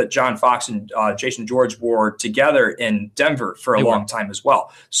pretty sure that John Fox and Jason George were together in Denver for a long time as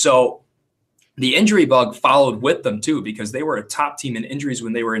well. So the injury bug followed with them too, because they were a top team in injuries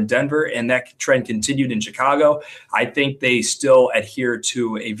when they were in Denver, and that trend continued in Chicago. I think they still adhere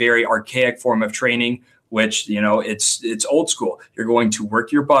to a very archaic form of training, which, it's old school. You're going to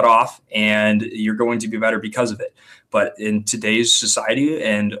work your butt off and you're going to be better because of it. But in today's society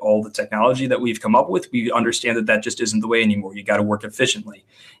and all the technology that we've come up with, we understand that that just isn't the way anymore. You got to work efficiently.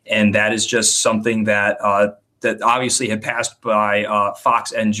 And that is just something that that obviously had passed by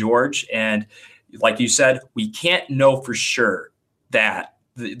Fox and George. And like you said, we can't know for sure that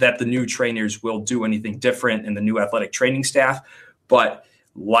the new trainers will do anything different in the new athletic training staff. But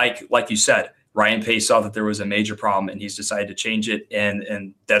like you said, Ryan Pace saw that there was a major problem and he's decided to change it.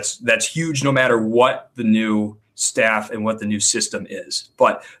 And that's huge no matter what the new staff and what the new system is.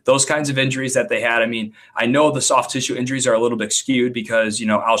 But those kinds of injuries that they had, I mean, I know the soft tissue injuries are a little bit skewed because,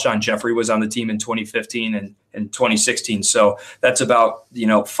 Alshon Jeffrey was on the team in 2015 and 2016. So that's about,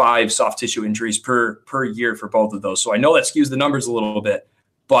 5 soft tissue injuries per year for both of those. So I know that skews the numbers a little bit,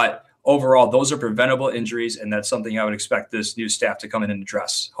 but overall, those are preventable injuries. And that's something I would expect this new staff to come in and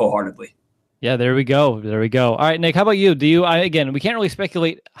address wholeheartedly. Yeah, there we go. All right, Nick, how about you? Again, we can't really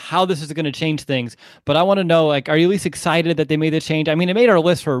speculate how this is going to change things, but I want to know, are you at least excited that they made the change? I mean, it made our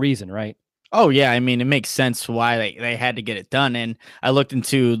list for a reason, right? Oh, yeah. I mean, it makes sense why they had to get it done. And I looked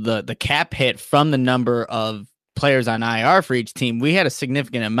into the cap hit from the number of players on IR for each team. We had a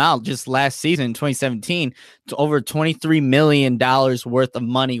significant amount just last season, 2017, to over $23 million worth of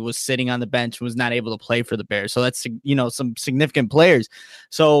money was sitting on the bench, was not able to play for the Bears. So that's, some significant players.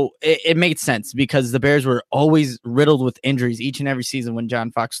 So it made sense because the Bears were always riddled with injuries each and every season when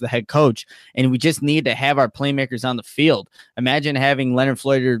John Fox was the head coach. And we just need to have our playmakers on the field. Imagine having Leonard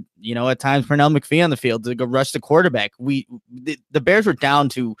Floyd or, at times Pernell McPhee on the field to go rush the quarterback. The Bears were down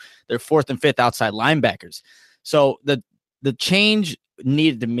to their 4th and 5th outside linebackers. So the change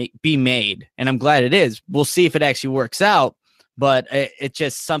needed to be made, and I'm glad it is. We'll see if it actually works out, but it's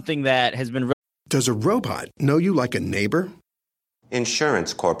just something that has been. Does a robot know you like a neighbor?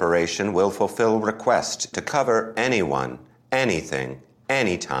 Insurance Corporation will fulfill requests to cover anyone, anything,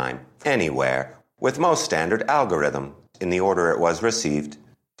 anytime, anywhere, with most standard algorithm in the order it was received.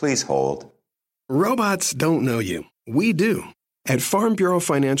 Please hold. Robots don't know you. We do. At Farm Bureau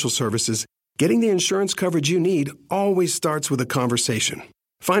Financial Services, getting the insurance coverage you need always starts with a conversation.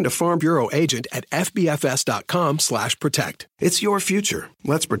 Find a Farm Bureau agent at fbfs.com/protect. It's your future.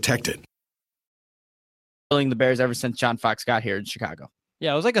 Let's protect it. The Bears ever since John Fox got here in Chicago.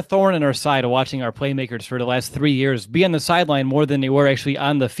 Yeah, it was like a thorn in our side watching our playmakers for the last 3 years be on the sideline more than they were actually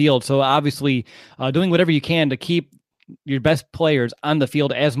on the field. So obviously doing whatever you can to keep your best players on the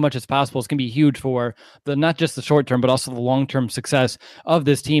field as much as possible is going to be huge for not just the short term, but also the long-term success of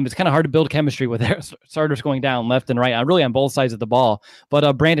this team. It's kind of hard to build chemistry with their starters going down left and right, really on both sides of the ball.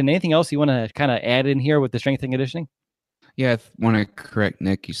 But Brandon, anything else you want to kind of add in here with the strength and conditioning? Yeah, I want to correct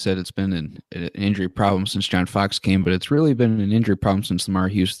Nick. You said it's been an injury problem since John Fox came, but it's really been an injury problem since Lamar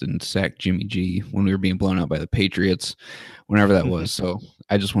Houston sacked Jimmy G when we were being blown out by the Patriots, whenever that was. So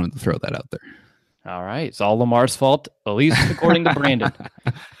I just wanted to throw that out there. All right. It's all Lamar's fault, at least according to Brandon.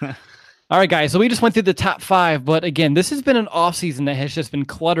 All right, guys. So we just went through the top 5. But again, this has been an offseason that has just been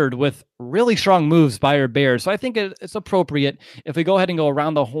cluttered with really strong moves by our Bears. So I think it's appropriate if we go ahead and go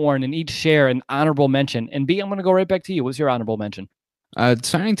around the horn and each share an honorable mention. And B, I'm going to go right back to you. What's your honorable mention?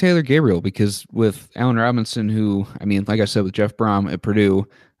 Signing Taylor Gabriel, because with Allen Robinson, who, I mean, like I said, with Jeff Brom at Purdue,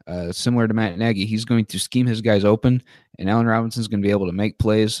 similar to Matt Nagy, he's going to scheme his guys open, and Allen Robinson's going to be able to make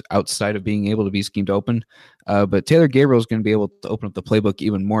plays outside of being able to be schemed open. But Taylor Gabriel is going to be able to open up the playbook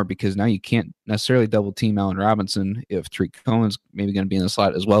even more, because now you can't necessarily double team Allen Robinson if Tariq Cohen's maybe going to be in the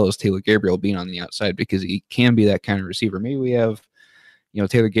slot, as well as Taylor Gabriel being on the outside, because he can be that kind of receiver. Maybe we have,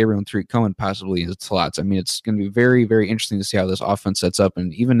 Taylor Gabriel and Tariq Cohen possibly in slots. I mean, it's going to be very, very interesting to see how this offense sets up.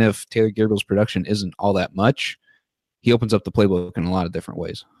 And even if Taylor Gabriel's production isn't all that much, he opens up the playbook in a lot of different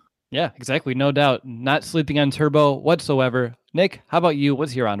ways. Yeah, exactly. No doubt. Not sleeping on Turbo whatsoever. Nick, how about you?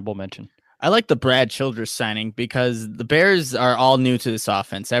 What's your honorable mention? I like the Brad Childress signing because the Bears are all new to this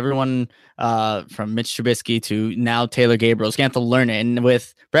offense. Everyone from Mitch Trubisky to now Taylor Gabriel is going to have to learn it. And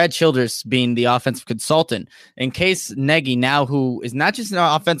with Brad Childress being the offensive consultant, in case Nagy now, who is not just an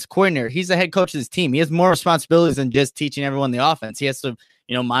offensive coordinator, he's the head coach of his team. He has more responsibilities than just teaching everyone the offense. He has to,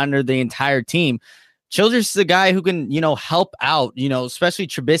 monitor the entire team. Childress is a guy who can, help out, especially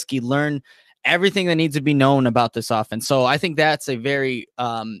Trubisky, learn everything that needs to be known about this offense. So I think that's a very,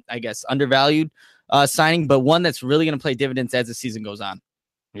 undervalued signing, but one that's really going to play dividends as the season goes on.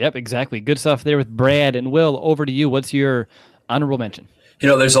 Yep, exactly. Good stuff there with Brad. And Will, over to you. What's your honorable mention?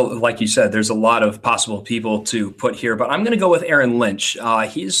 Like you said, there's a lot of possible people to put here, but I'm going to go with Aaron Lynch.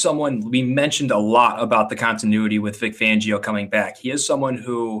 He's someone, we mentioned a lot about the continuity with Vic Fangio coming back. He is someone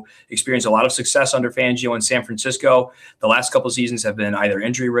who experienced a lot of success under Fangio in San Francisco. The last couple of seasons have been either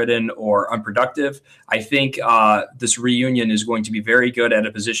injury-ridden or unproductive. I think this reunion is going to be very good at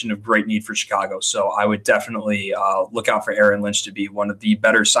a position of great need for Chicago. So I would definitely look out for Aaron Lynch to be one of the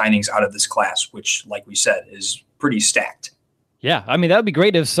better signings out of this class, which, like we said, is pretty stacked. Yeah, I mean, that would be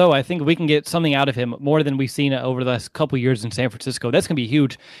great if so. I think we can get something out of him more than we've seen over the last couple of years in San Francisco. That's going to be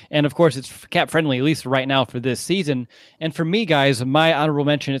huge. And, of course, it's cap-friendly, at least right now for this season. And for me, guys, my honorable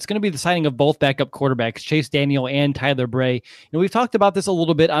mention, it's going to be the signing of both backup quarterbacks, Chase Daniel and Tyler Bray. We've talked about this a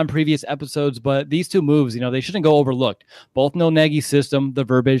little bit on previous episodes, but these two moves, they shouldn't go overlooked. Both know Nagy's system, the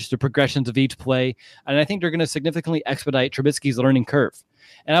verbiage, the progressions of each play, and I think they're going to significantly expedite Trubisky's learning curve.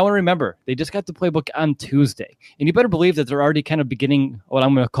 And I want to remember, they just got the playbook on Tuesday. And you better believe that they're already kind of beginning what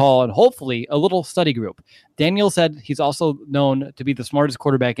I'm going to call, and hopefully, a little study group. Daniel said he's also known to be the smartest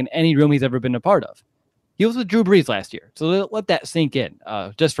quarterback in any room he's ever been a part of. He was with Drew Brees last year. So let that sink in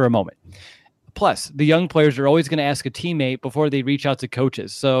just for a moment. Plus, the young players are always going to ask a teammate before they reach out to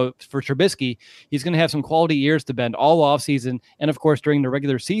coaches. So for Trubisky, he's going to have some quality ears to bend all offseason and, of course, during the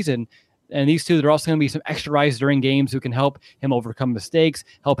regular season. And these two, there are also going to be some extra eyes during games who can help him overcome mistakes,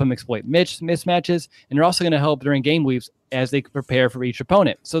 help him exploit mismatches, and they're also going to help during game weeks as they prepare for each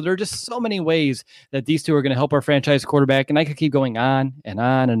opponent. So there are just so many ways that these two are going to help our franchise quarterback, and I could keep going on and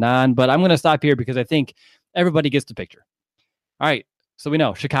on and on, but I'm going to stop here because I think everybody gets the picture. All right. So we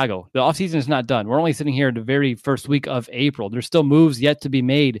know Chicago, the offseason is not done. We're only sitting here the very first week of April. There's still moves yet to be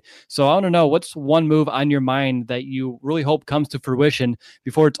made. So I want to know, what's one move on your mind that you really hope comes to fruition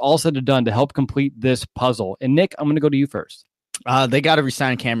before it's all said and done to help complete this puzzle? And Nick, I'm going to go to you first. They got to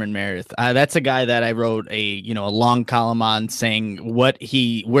resign Cameron Meredith. That's a guy that I wrote a long column on, saying where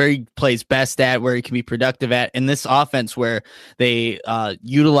he plays best at, where he can be productive at in this offense, where they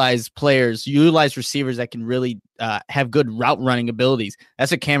utilize receivers that can really have good route running abilities.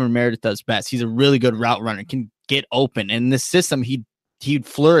 That's what Cameron Meredith does best. He's a really good route runner, can get open, and in this system he'd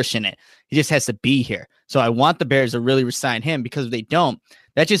flourish in it. He just has to be here. So I want the Bears to really resign him, because if they don't,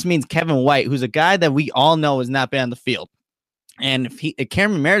 that just means Kevin White, who's a guy that we all know has not been on the field. And if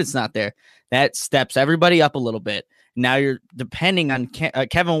Cameron Meredith's not there, that steps everybody up a little bit. Now you're depending on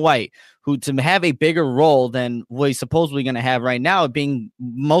Kevin White, who to have a bigger role than what he's supposedly going to have right now, being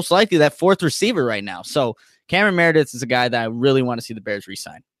most likely that fourth receiver right now. So Cameron Meredith is a guy that I really want to see the Bears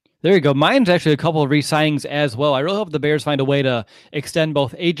re-sign. There you go. Mine's actually a couple of re-signings as well. I really hope the Bears find a way to extend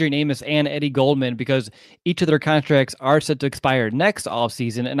both Adrian Amos and Eddie Goldman, because each of their contracts are set to expire next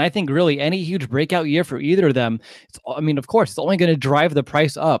offseason. And I think really any huge breakout year for either of them, of course, it's only going to drive the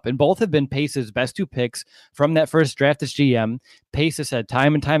price up. And both have been Pace's best two picks from that first draft as GM. Pace has said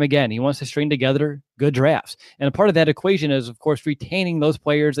time and time again, he wants to string together good drafts. And a part of that equation is, of course, retaining those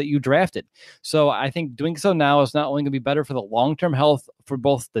players that you drafted. So I think doing so now is not only going to be better for the long-term health for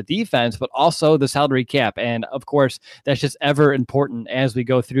both the defense, but also the salary cap. And of course, that's just ever important as we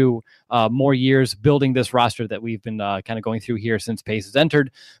go through more years building this roster that we've been kind of going through here since Pace has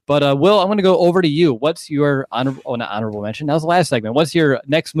entered. But Will, I'm going to go over to you. What's your not honorable mention? That was the last segment. What's your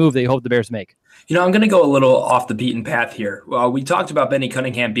next move that you hope the Bears make? I'm going to go a little off the beaten path here. We talked about Benny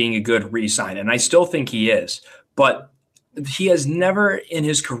Cunningham being a good re-sign, and I still think he is. But he has never in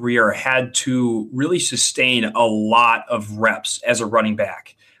his career had to really sustain a lot of reps as a running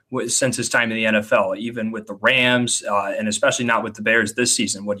back. since his time in the NFL, even with the Rams, and especially not with the Bears this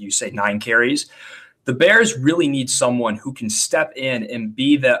season. What do you say, 9 carries? The Bears really need someone who can step in and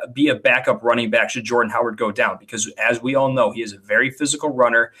be a backup running back should Jordan Howard go down, because as we all know, he is a very physical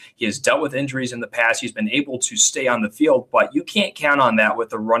runner. He has dealt with injuries in the past. He's been able to stay on the field, but you can't count on that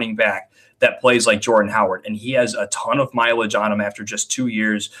with a running back that plays like Jordan Howard. And he has a ton of mileage on him after just 2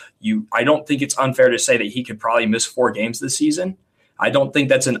 years. I don't think it's unfair to say that he could probably miss 4 games this season. I don't think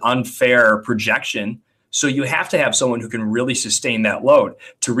that's an unfair projection. So you have to have someone who can really sustain that load.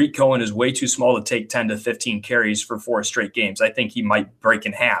 Tariq Cohen is way too small to take 10 to 15 carries for 4 straight games. I think he might break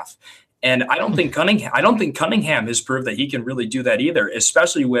in half. And I don't think Cunningham has proved that he can really do that either,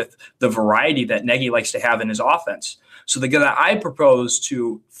 especially with the variety that Nagy likes to have in his offense. So the guy that I propose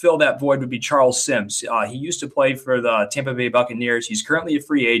to fill that void would be Charles Sims. He used to play for the Tampa Bay Buccaneers. He's currently a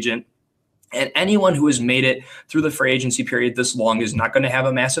free agent. And anyone who has made it through the free agency period this long is not going to have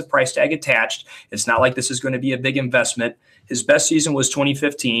a massive price tag attached. It's not like this is going to be a big investment. His best season was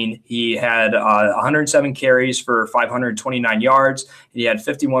 2015. He had 107 carries for 529 yards. He had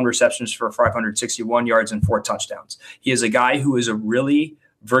 51 receptions for 561 yards and 4 touchdowns. He is a guy who is a really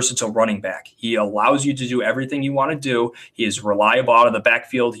versatile running back. He allows you to do everything you want to do. He is reliable out of the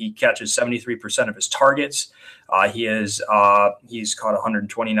backfield. He catches 73% of his targets. He's caught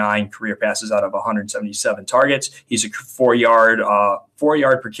 129 career passes out of 177 targets. He's a 4-yard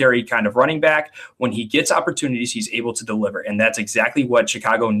per carry kind of running back. When he gets opportunities, he's able to deliver. And that's exactly what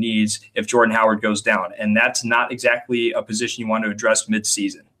Chicago needs if Jordan Howard goes down. And that's not exactly a position you want to address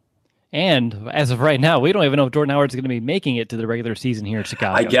midseason. And as of right now, we don't even know if Jordan Howard's going to be making it to the regular season here in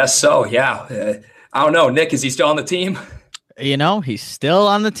Chicago. I guess so, yeah. I don't know. Nick, is he still on the team? He's still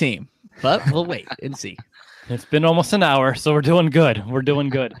on the team, but we'll wait and see. It's been almost an hour, so we're doing good.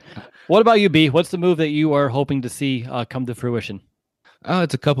 What about you, B? What's the move that you are hoping to see come to fruition?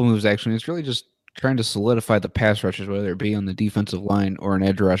 It's a couple moves, actually. It's really just trying to solidify the pass rushers, whether it be on the defensive line or an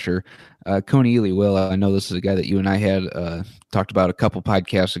edge rusher. Coney Ely Will, I know this is a guy that you and I had talked about a couple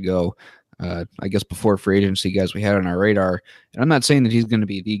podcasts ago. I guess before free agency, guys we had on our radar. And I'm not saying that he's going to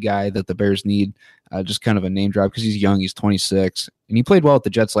be the guy that the Bears need, just kind of a name drop because he's young, he's 26. And he played well with the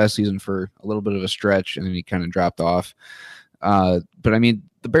Jets last season for a little bit of a stretch, and then he kind of dropped off. But, I mean,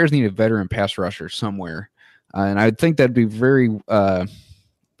 the Bears need a veteran pass rusher somewhere. And I think that'd be very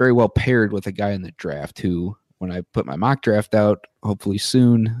well paired with a guy in the draft who, when I put my mock draft out, hopefully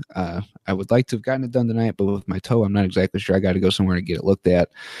soon, I would like to have gotten it done tonight, but with my toe, I'm not exactly sure. I got to go somewhere to get it looked at.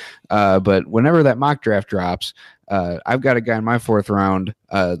 But whenever that mock draft drops, I've got a guy in my 4th round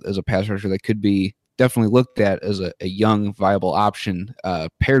as a pass rusher that could be definitely looked at as a young, viable option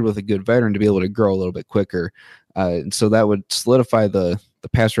paired with a good veteran to be able to grow a little bit quicker. And so that would solidify the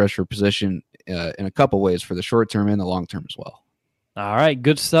pass rusher position in a couple ways for the short term and the long term as well. All right,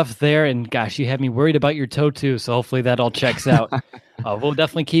 good stuff there. And gosh, you had me worried about your toe too, so hopefully that all checks out. We'll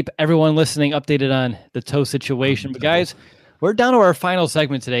definitely keep everyone listening updated on the toe situation. But guys, we're down to our final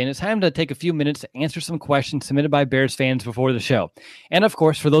segment today, and it's time to take a few minutes to answer some questions submitted by Bears fans before the show. And of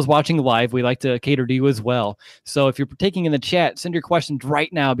course, for those watching live, we like to cater to you as well. So if you're partaking in the chat, send your questions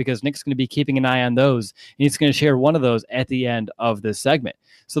right now because Nick's going to be keeping an eye on those, and he's going to share one of those at the end of this segment.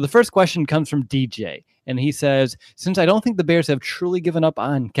 So the first question comes from DJ. And he says, since I don't think the Bears have truly given up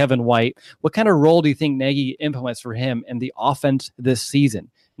on Kevin White, what kind of role do you think Nagy implements for him in the offense this season?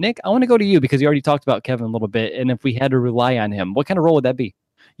 Nick, I want to go to you because you already talked about Kevin a little bit. And if we had to rely on him, what kind of role would that be?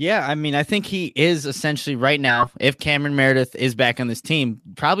 Yeah, I mean, I think he is essentially right now, if Cameron Meredith is back on this team,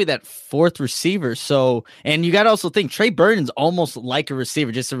 probably that 4th receiver. So, and you got to also think Trey Burton's almost like a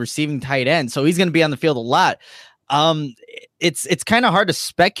receiver, just a receiving tight end. So he's going to be on the field a lot. It's kind of hard to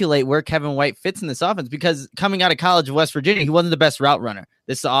speculate where Kevin White fits in this offense because coming out of college of West Virginia, he wasn't the best route runner.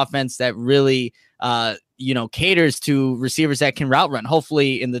 This is an offense that really, caters to receivers that can route run.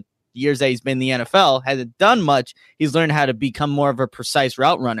 Hopefully in the years that he's been in the NFL, hasn't done much. He's learned how to become more of a precise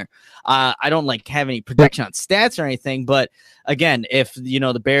route runner. I don't have any projection on stats or anything, but again, if,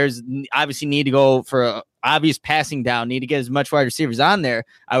 the Bears obviously need to go for a obvious passing down, need to get as much wide receivers on there,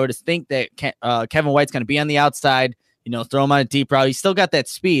 I would think that Kevin White's going to be on the outside, throw him on a deep route. He's still got that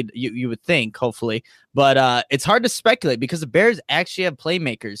speed, you would think, hopefully. But it's hard to speculate because the Bears actually have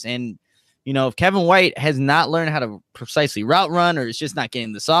playmakers. And, if Kevin White has not learned how to precisely route run or is just not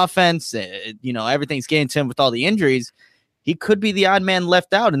getting this offense, everything's getting to him with all the injuries, he could be the odd man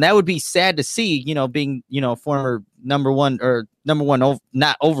left out. And that would be sad to see, being, former number one,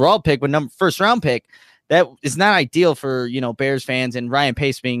 not overall pick, but 1st round pick. That is not ideal for, Bears fans and Ryan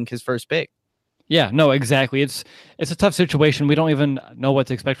Pace being his first pick. Yeah, no, exactly. It's a tough situation. We don't even know what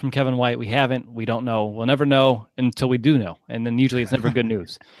to expect from Kevin White. We don't know. We'll never know until we do know. And then usually it's never good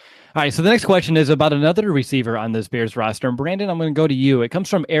news. All right, so the next question is about another receiver on this Bears roster. And Brandon, I'm going to go to you. It comes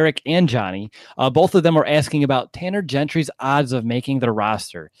from Eric and Johnny. Both of them are asking about Tanner Gentry's odds of making the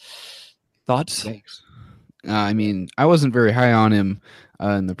roster. Thoughts? Thanks. I mean, I wasn't very high on him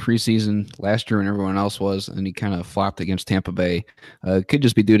in the preseason last year when everyone else was, and he kind of flopped against Tampa Bay. Could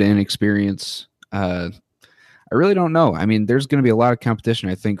just be due to inexperience. I really don't know. I mean, there's going to be a lot of competition.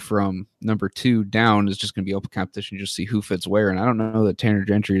 I think from number 2 down is just going to be open competition. Just see who fits where. And I don't know that Tanner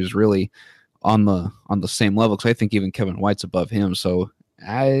Gentry is really on the same level, because I think even Kevin White's above him. So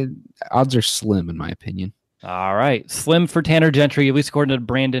odds are slim in my opinion. All right, slim for Tanner Gentry, at least according to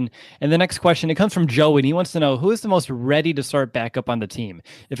Brandon. And the next question, it comes from Joe, and he wants to know who is the most ready to start backup on the team.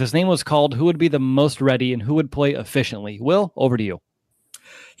 If his name was called, who would be the most ready and who would play efficiently? Will, over to you.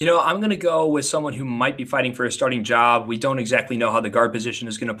 I'm going to go with someone who might be fighting for a starting job. We don't exactly know how the guard position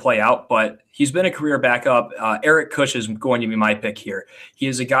is going to play out, but he's been a career backup. Eric Kush is going to be my pick here. He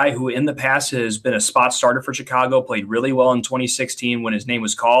is a guy who in the past has been a spot starter for Chicago, played really well in 2016 when his name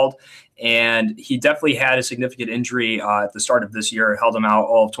was called, and he definitely had a significant injury at the start of this year, held him out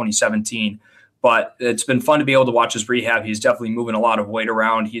all of 2017. But it's been fun to be able to watch his rehab. He's definitely moving a lot of weight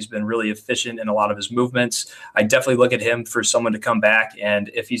around. He's been really efficient in a lot of his movements. I definitely look at him for someone to come back. And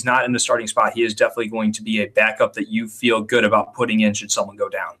if he's not in the starting spot, he is definitely going to be a backup that you feel good about putting in should someone go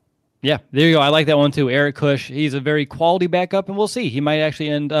down. Yeah, there you go. I like that one too. Eric Kush, he's a very quality backup, and we'll see. He might actually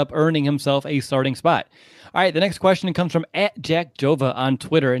end up earning himself a starting spot. All right, the next question comes from @JackJova on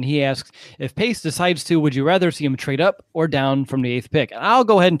Twitter, and he asks, if Pace decides to, would you rather see him trade up or down from the 8th pick? And I'll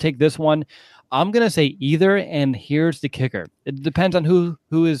go ahead and take this one. I'm going to say either, and here's the kicker. It depends on who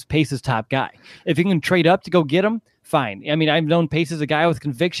is Pace's top guy. If you can trade up to go get him, fine. I mean, I've known Pace as a guy with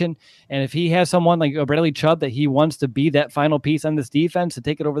conviction, and if he has someone like Bradley Chubb that he wants to be that final piece on this defense to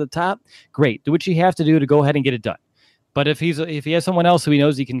take it over the top, great. Do what you have to do to go ahead and get it done. But if he has someone else who he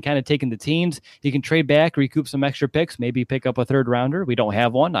knows he can kind of take in the teens, he can trade back, recoup some extra picks, maybe pick up a 3rd rounder. We don't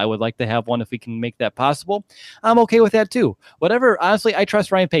have one. I would like to have one if we can make that possible. I'm okay with that too. Whatever, honestly, I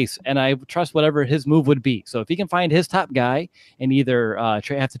trust Ryan Pace, and I trust whatever his move would be. So if he can find his top guy and either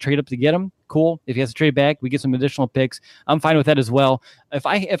have to trade up to get him, cool. If he has to trade back, we get some additional picks. I'm fine with that as well. If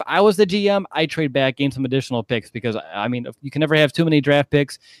I was the GM, I'd trade back, gain some additional picks, because I mean, you can never have too many draft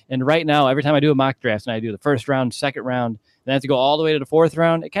picks. And right now, every time I do a mock draft and I do the 1st round, 2nd round, then I have to go all the way to the 4th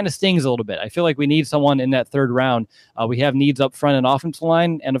round, it kind of stings a little bit. I feel like we need someone in that 3rd round. We have needs up front and offensive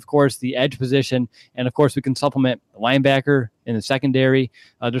line, and of course the edge position, and of course we can supplement the linebacker in the secondary.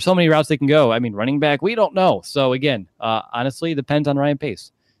 There's so many routes they can go. I mean, running back, we don't know. So again, honestly, it depends on Ryan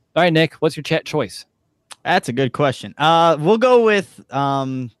Pace. All right, Nick, what's your chat choice? That's a good question. We'll go with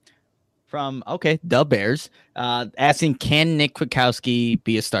the Bears, asking, can Nick Kwiatkowski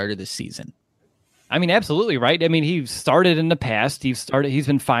be a starter this season? I mean, absolutely, right? I mean, he started in the past. He's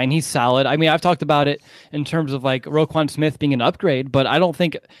been fine. He's solid. I mean, I've talked about it in terms of like Roquan Smith being an upgrade, but I don't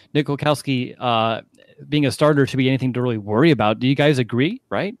think Nick Kwiatkowski being a starter should be anything to really worry about. Do you guys agree,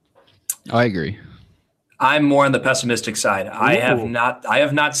 right? I agree. I'm more on the pessimistic side. Ooh. I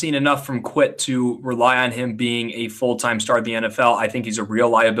have not seen enough from Quit to rely on him being a full-time star in the NFL. I think he's a real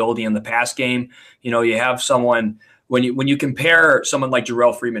liability in the pass game. You have someone when you compare someone like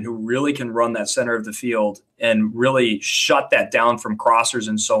Jarrell Freeman, who really can run that center of the field and really shut that down from crossers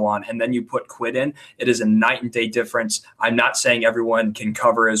and so on, and then you put Quit in, it is a night and day difference. I'm not saying everyone can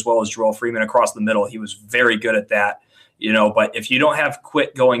cover as well as Jarrell Freeman across the middle. He was very good at that. But if you don't have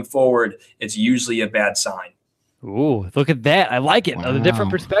Quit going forward, it's usually a bad sign. Ooh, look at that. I like it. Wow. A different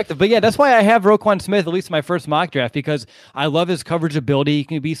perspective. But yeah, that's why I have Roquan Smith, at least in my first mock draft, because I love his coverage ability. He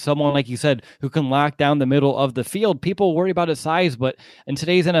can be someone, like you said, who can lock down the middle of the field. People worry about his size, but in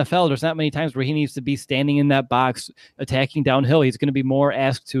today's NFL, there's not many times where he needs to be standing in that box, attacking downhill. He's going to be more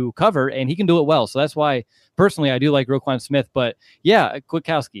asked to cover, and he can do it well. So that's why, personally, I do like Roquan Smith. But yeah,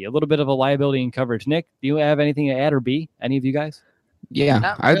 Kwiatkowski, a little bit of a liability in coverage. Nick, do you have anything to add or B? Any of you guys?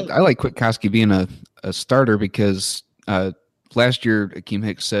 Yeah, really. I like Kwiatkowski being a starter because last year Akeem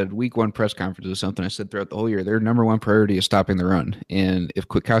Hicks said week 1 press conference or something. I said throughout the whole year, their number 1 priority is stopping the run. And if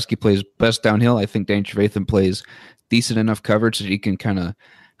Kwiatkowski plays best downhill, I think Dane Trevathan plays decent enough coverage that he can kind of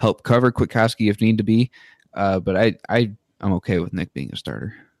help cover Kwiatkowski if need to be. But I'm okay with Nick being a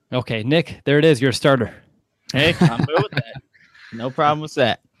starter. Okay, Nick, there it is. You're a starter. Hey, I'm good with that. No problem with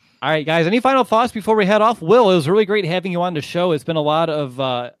that. All right, guys, any final thoughts before we head off? Will, it was really great having you on the show. It's been a lot of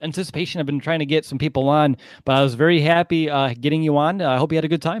anticipation. I've been trying to get some people on, but I was very happy getting you on. I hope you had a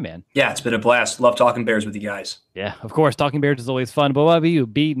good time, man. Yeah, it's been a blast. Love talking Bears with you guys. Yeah, of course. Talking Bears is always fun. But what about you,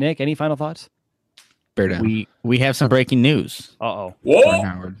 B, Nick, any final thoughts? Bear down. We have some breaking news. Uh-oh. Jordan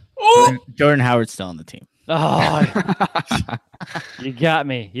Howard. Jordan Howard's still on the team. Oh, you got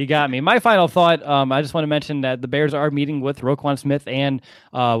me. My final thought, I just want to mention that the Bears are meeting with Roquan Smith and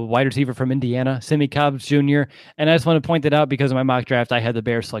wide receiver from Indiana, Sammy Cobbs Jr. And I just want to point that out because in my mock draft, I had the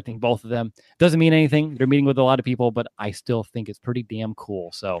Bears selecting both of them. Doesn't mean anything. They're meeting with a lot of people, but I still think it's pretty damn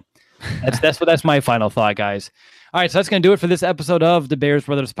cool. So that's my final thought, guys. All right, so that's going to do it for this episode of the Bears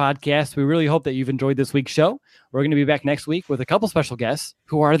Brothers Podcast. We really hope that you've enjoyed this week's show. We're going to be back next week with a couple special guests.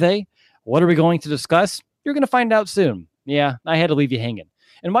 Who are they? What are we going to discuss? You're going to find out soon. Yeah, I had to leave you hanging.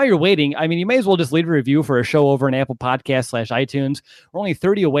 And while you're waiting, I mean, you may as well just leave a review for a show over on Apple Podcasts /iTunes. We're only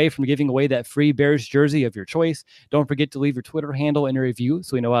 30 away from giving away that free Bears jersey of your choice. Don't forget to leave your Twitter handle in a review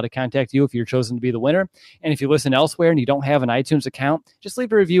so we know how to contact you if you're chosen to be the winner. And if you listen elsewhere and you don't have an iTunes account, just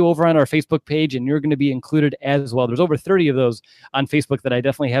leave a review over on our Facebook page and you're going to be included as well. There's over 30 of those on Facebook that I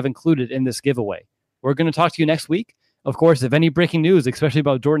definitely have included in this giveaway. We're going to talk to you next week. Of course, if any breaking news, especially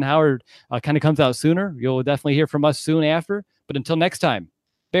about Jordan Howard, kind of comes out sooner, you'll definitely hear from us soon after. But until next time,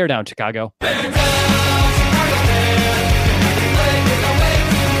 bear down, Chicago.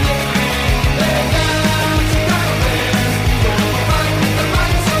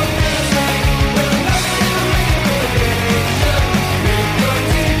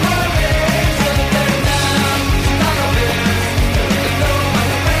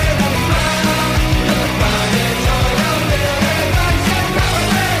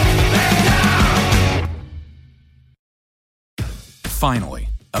 Finally,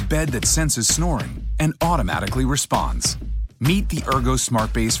 a bed that senses snoring and automatically responds. Meet the Ergo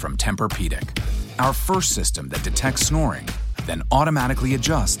Smart Base from Tempur-Pedic, our first system that detects snoring, then automatically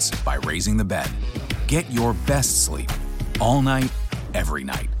adjusts by raising the bed. Get your best sleep all night, every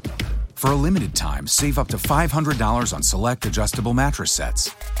night. For a limited time, save up to $500 on select adjustable mattress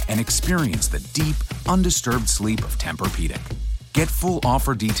sets and experience the deep, undisturbed sleep of Tempur-Pedic. Get full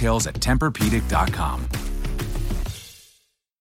offer details at TempurPedic.com.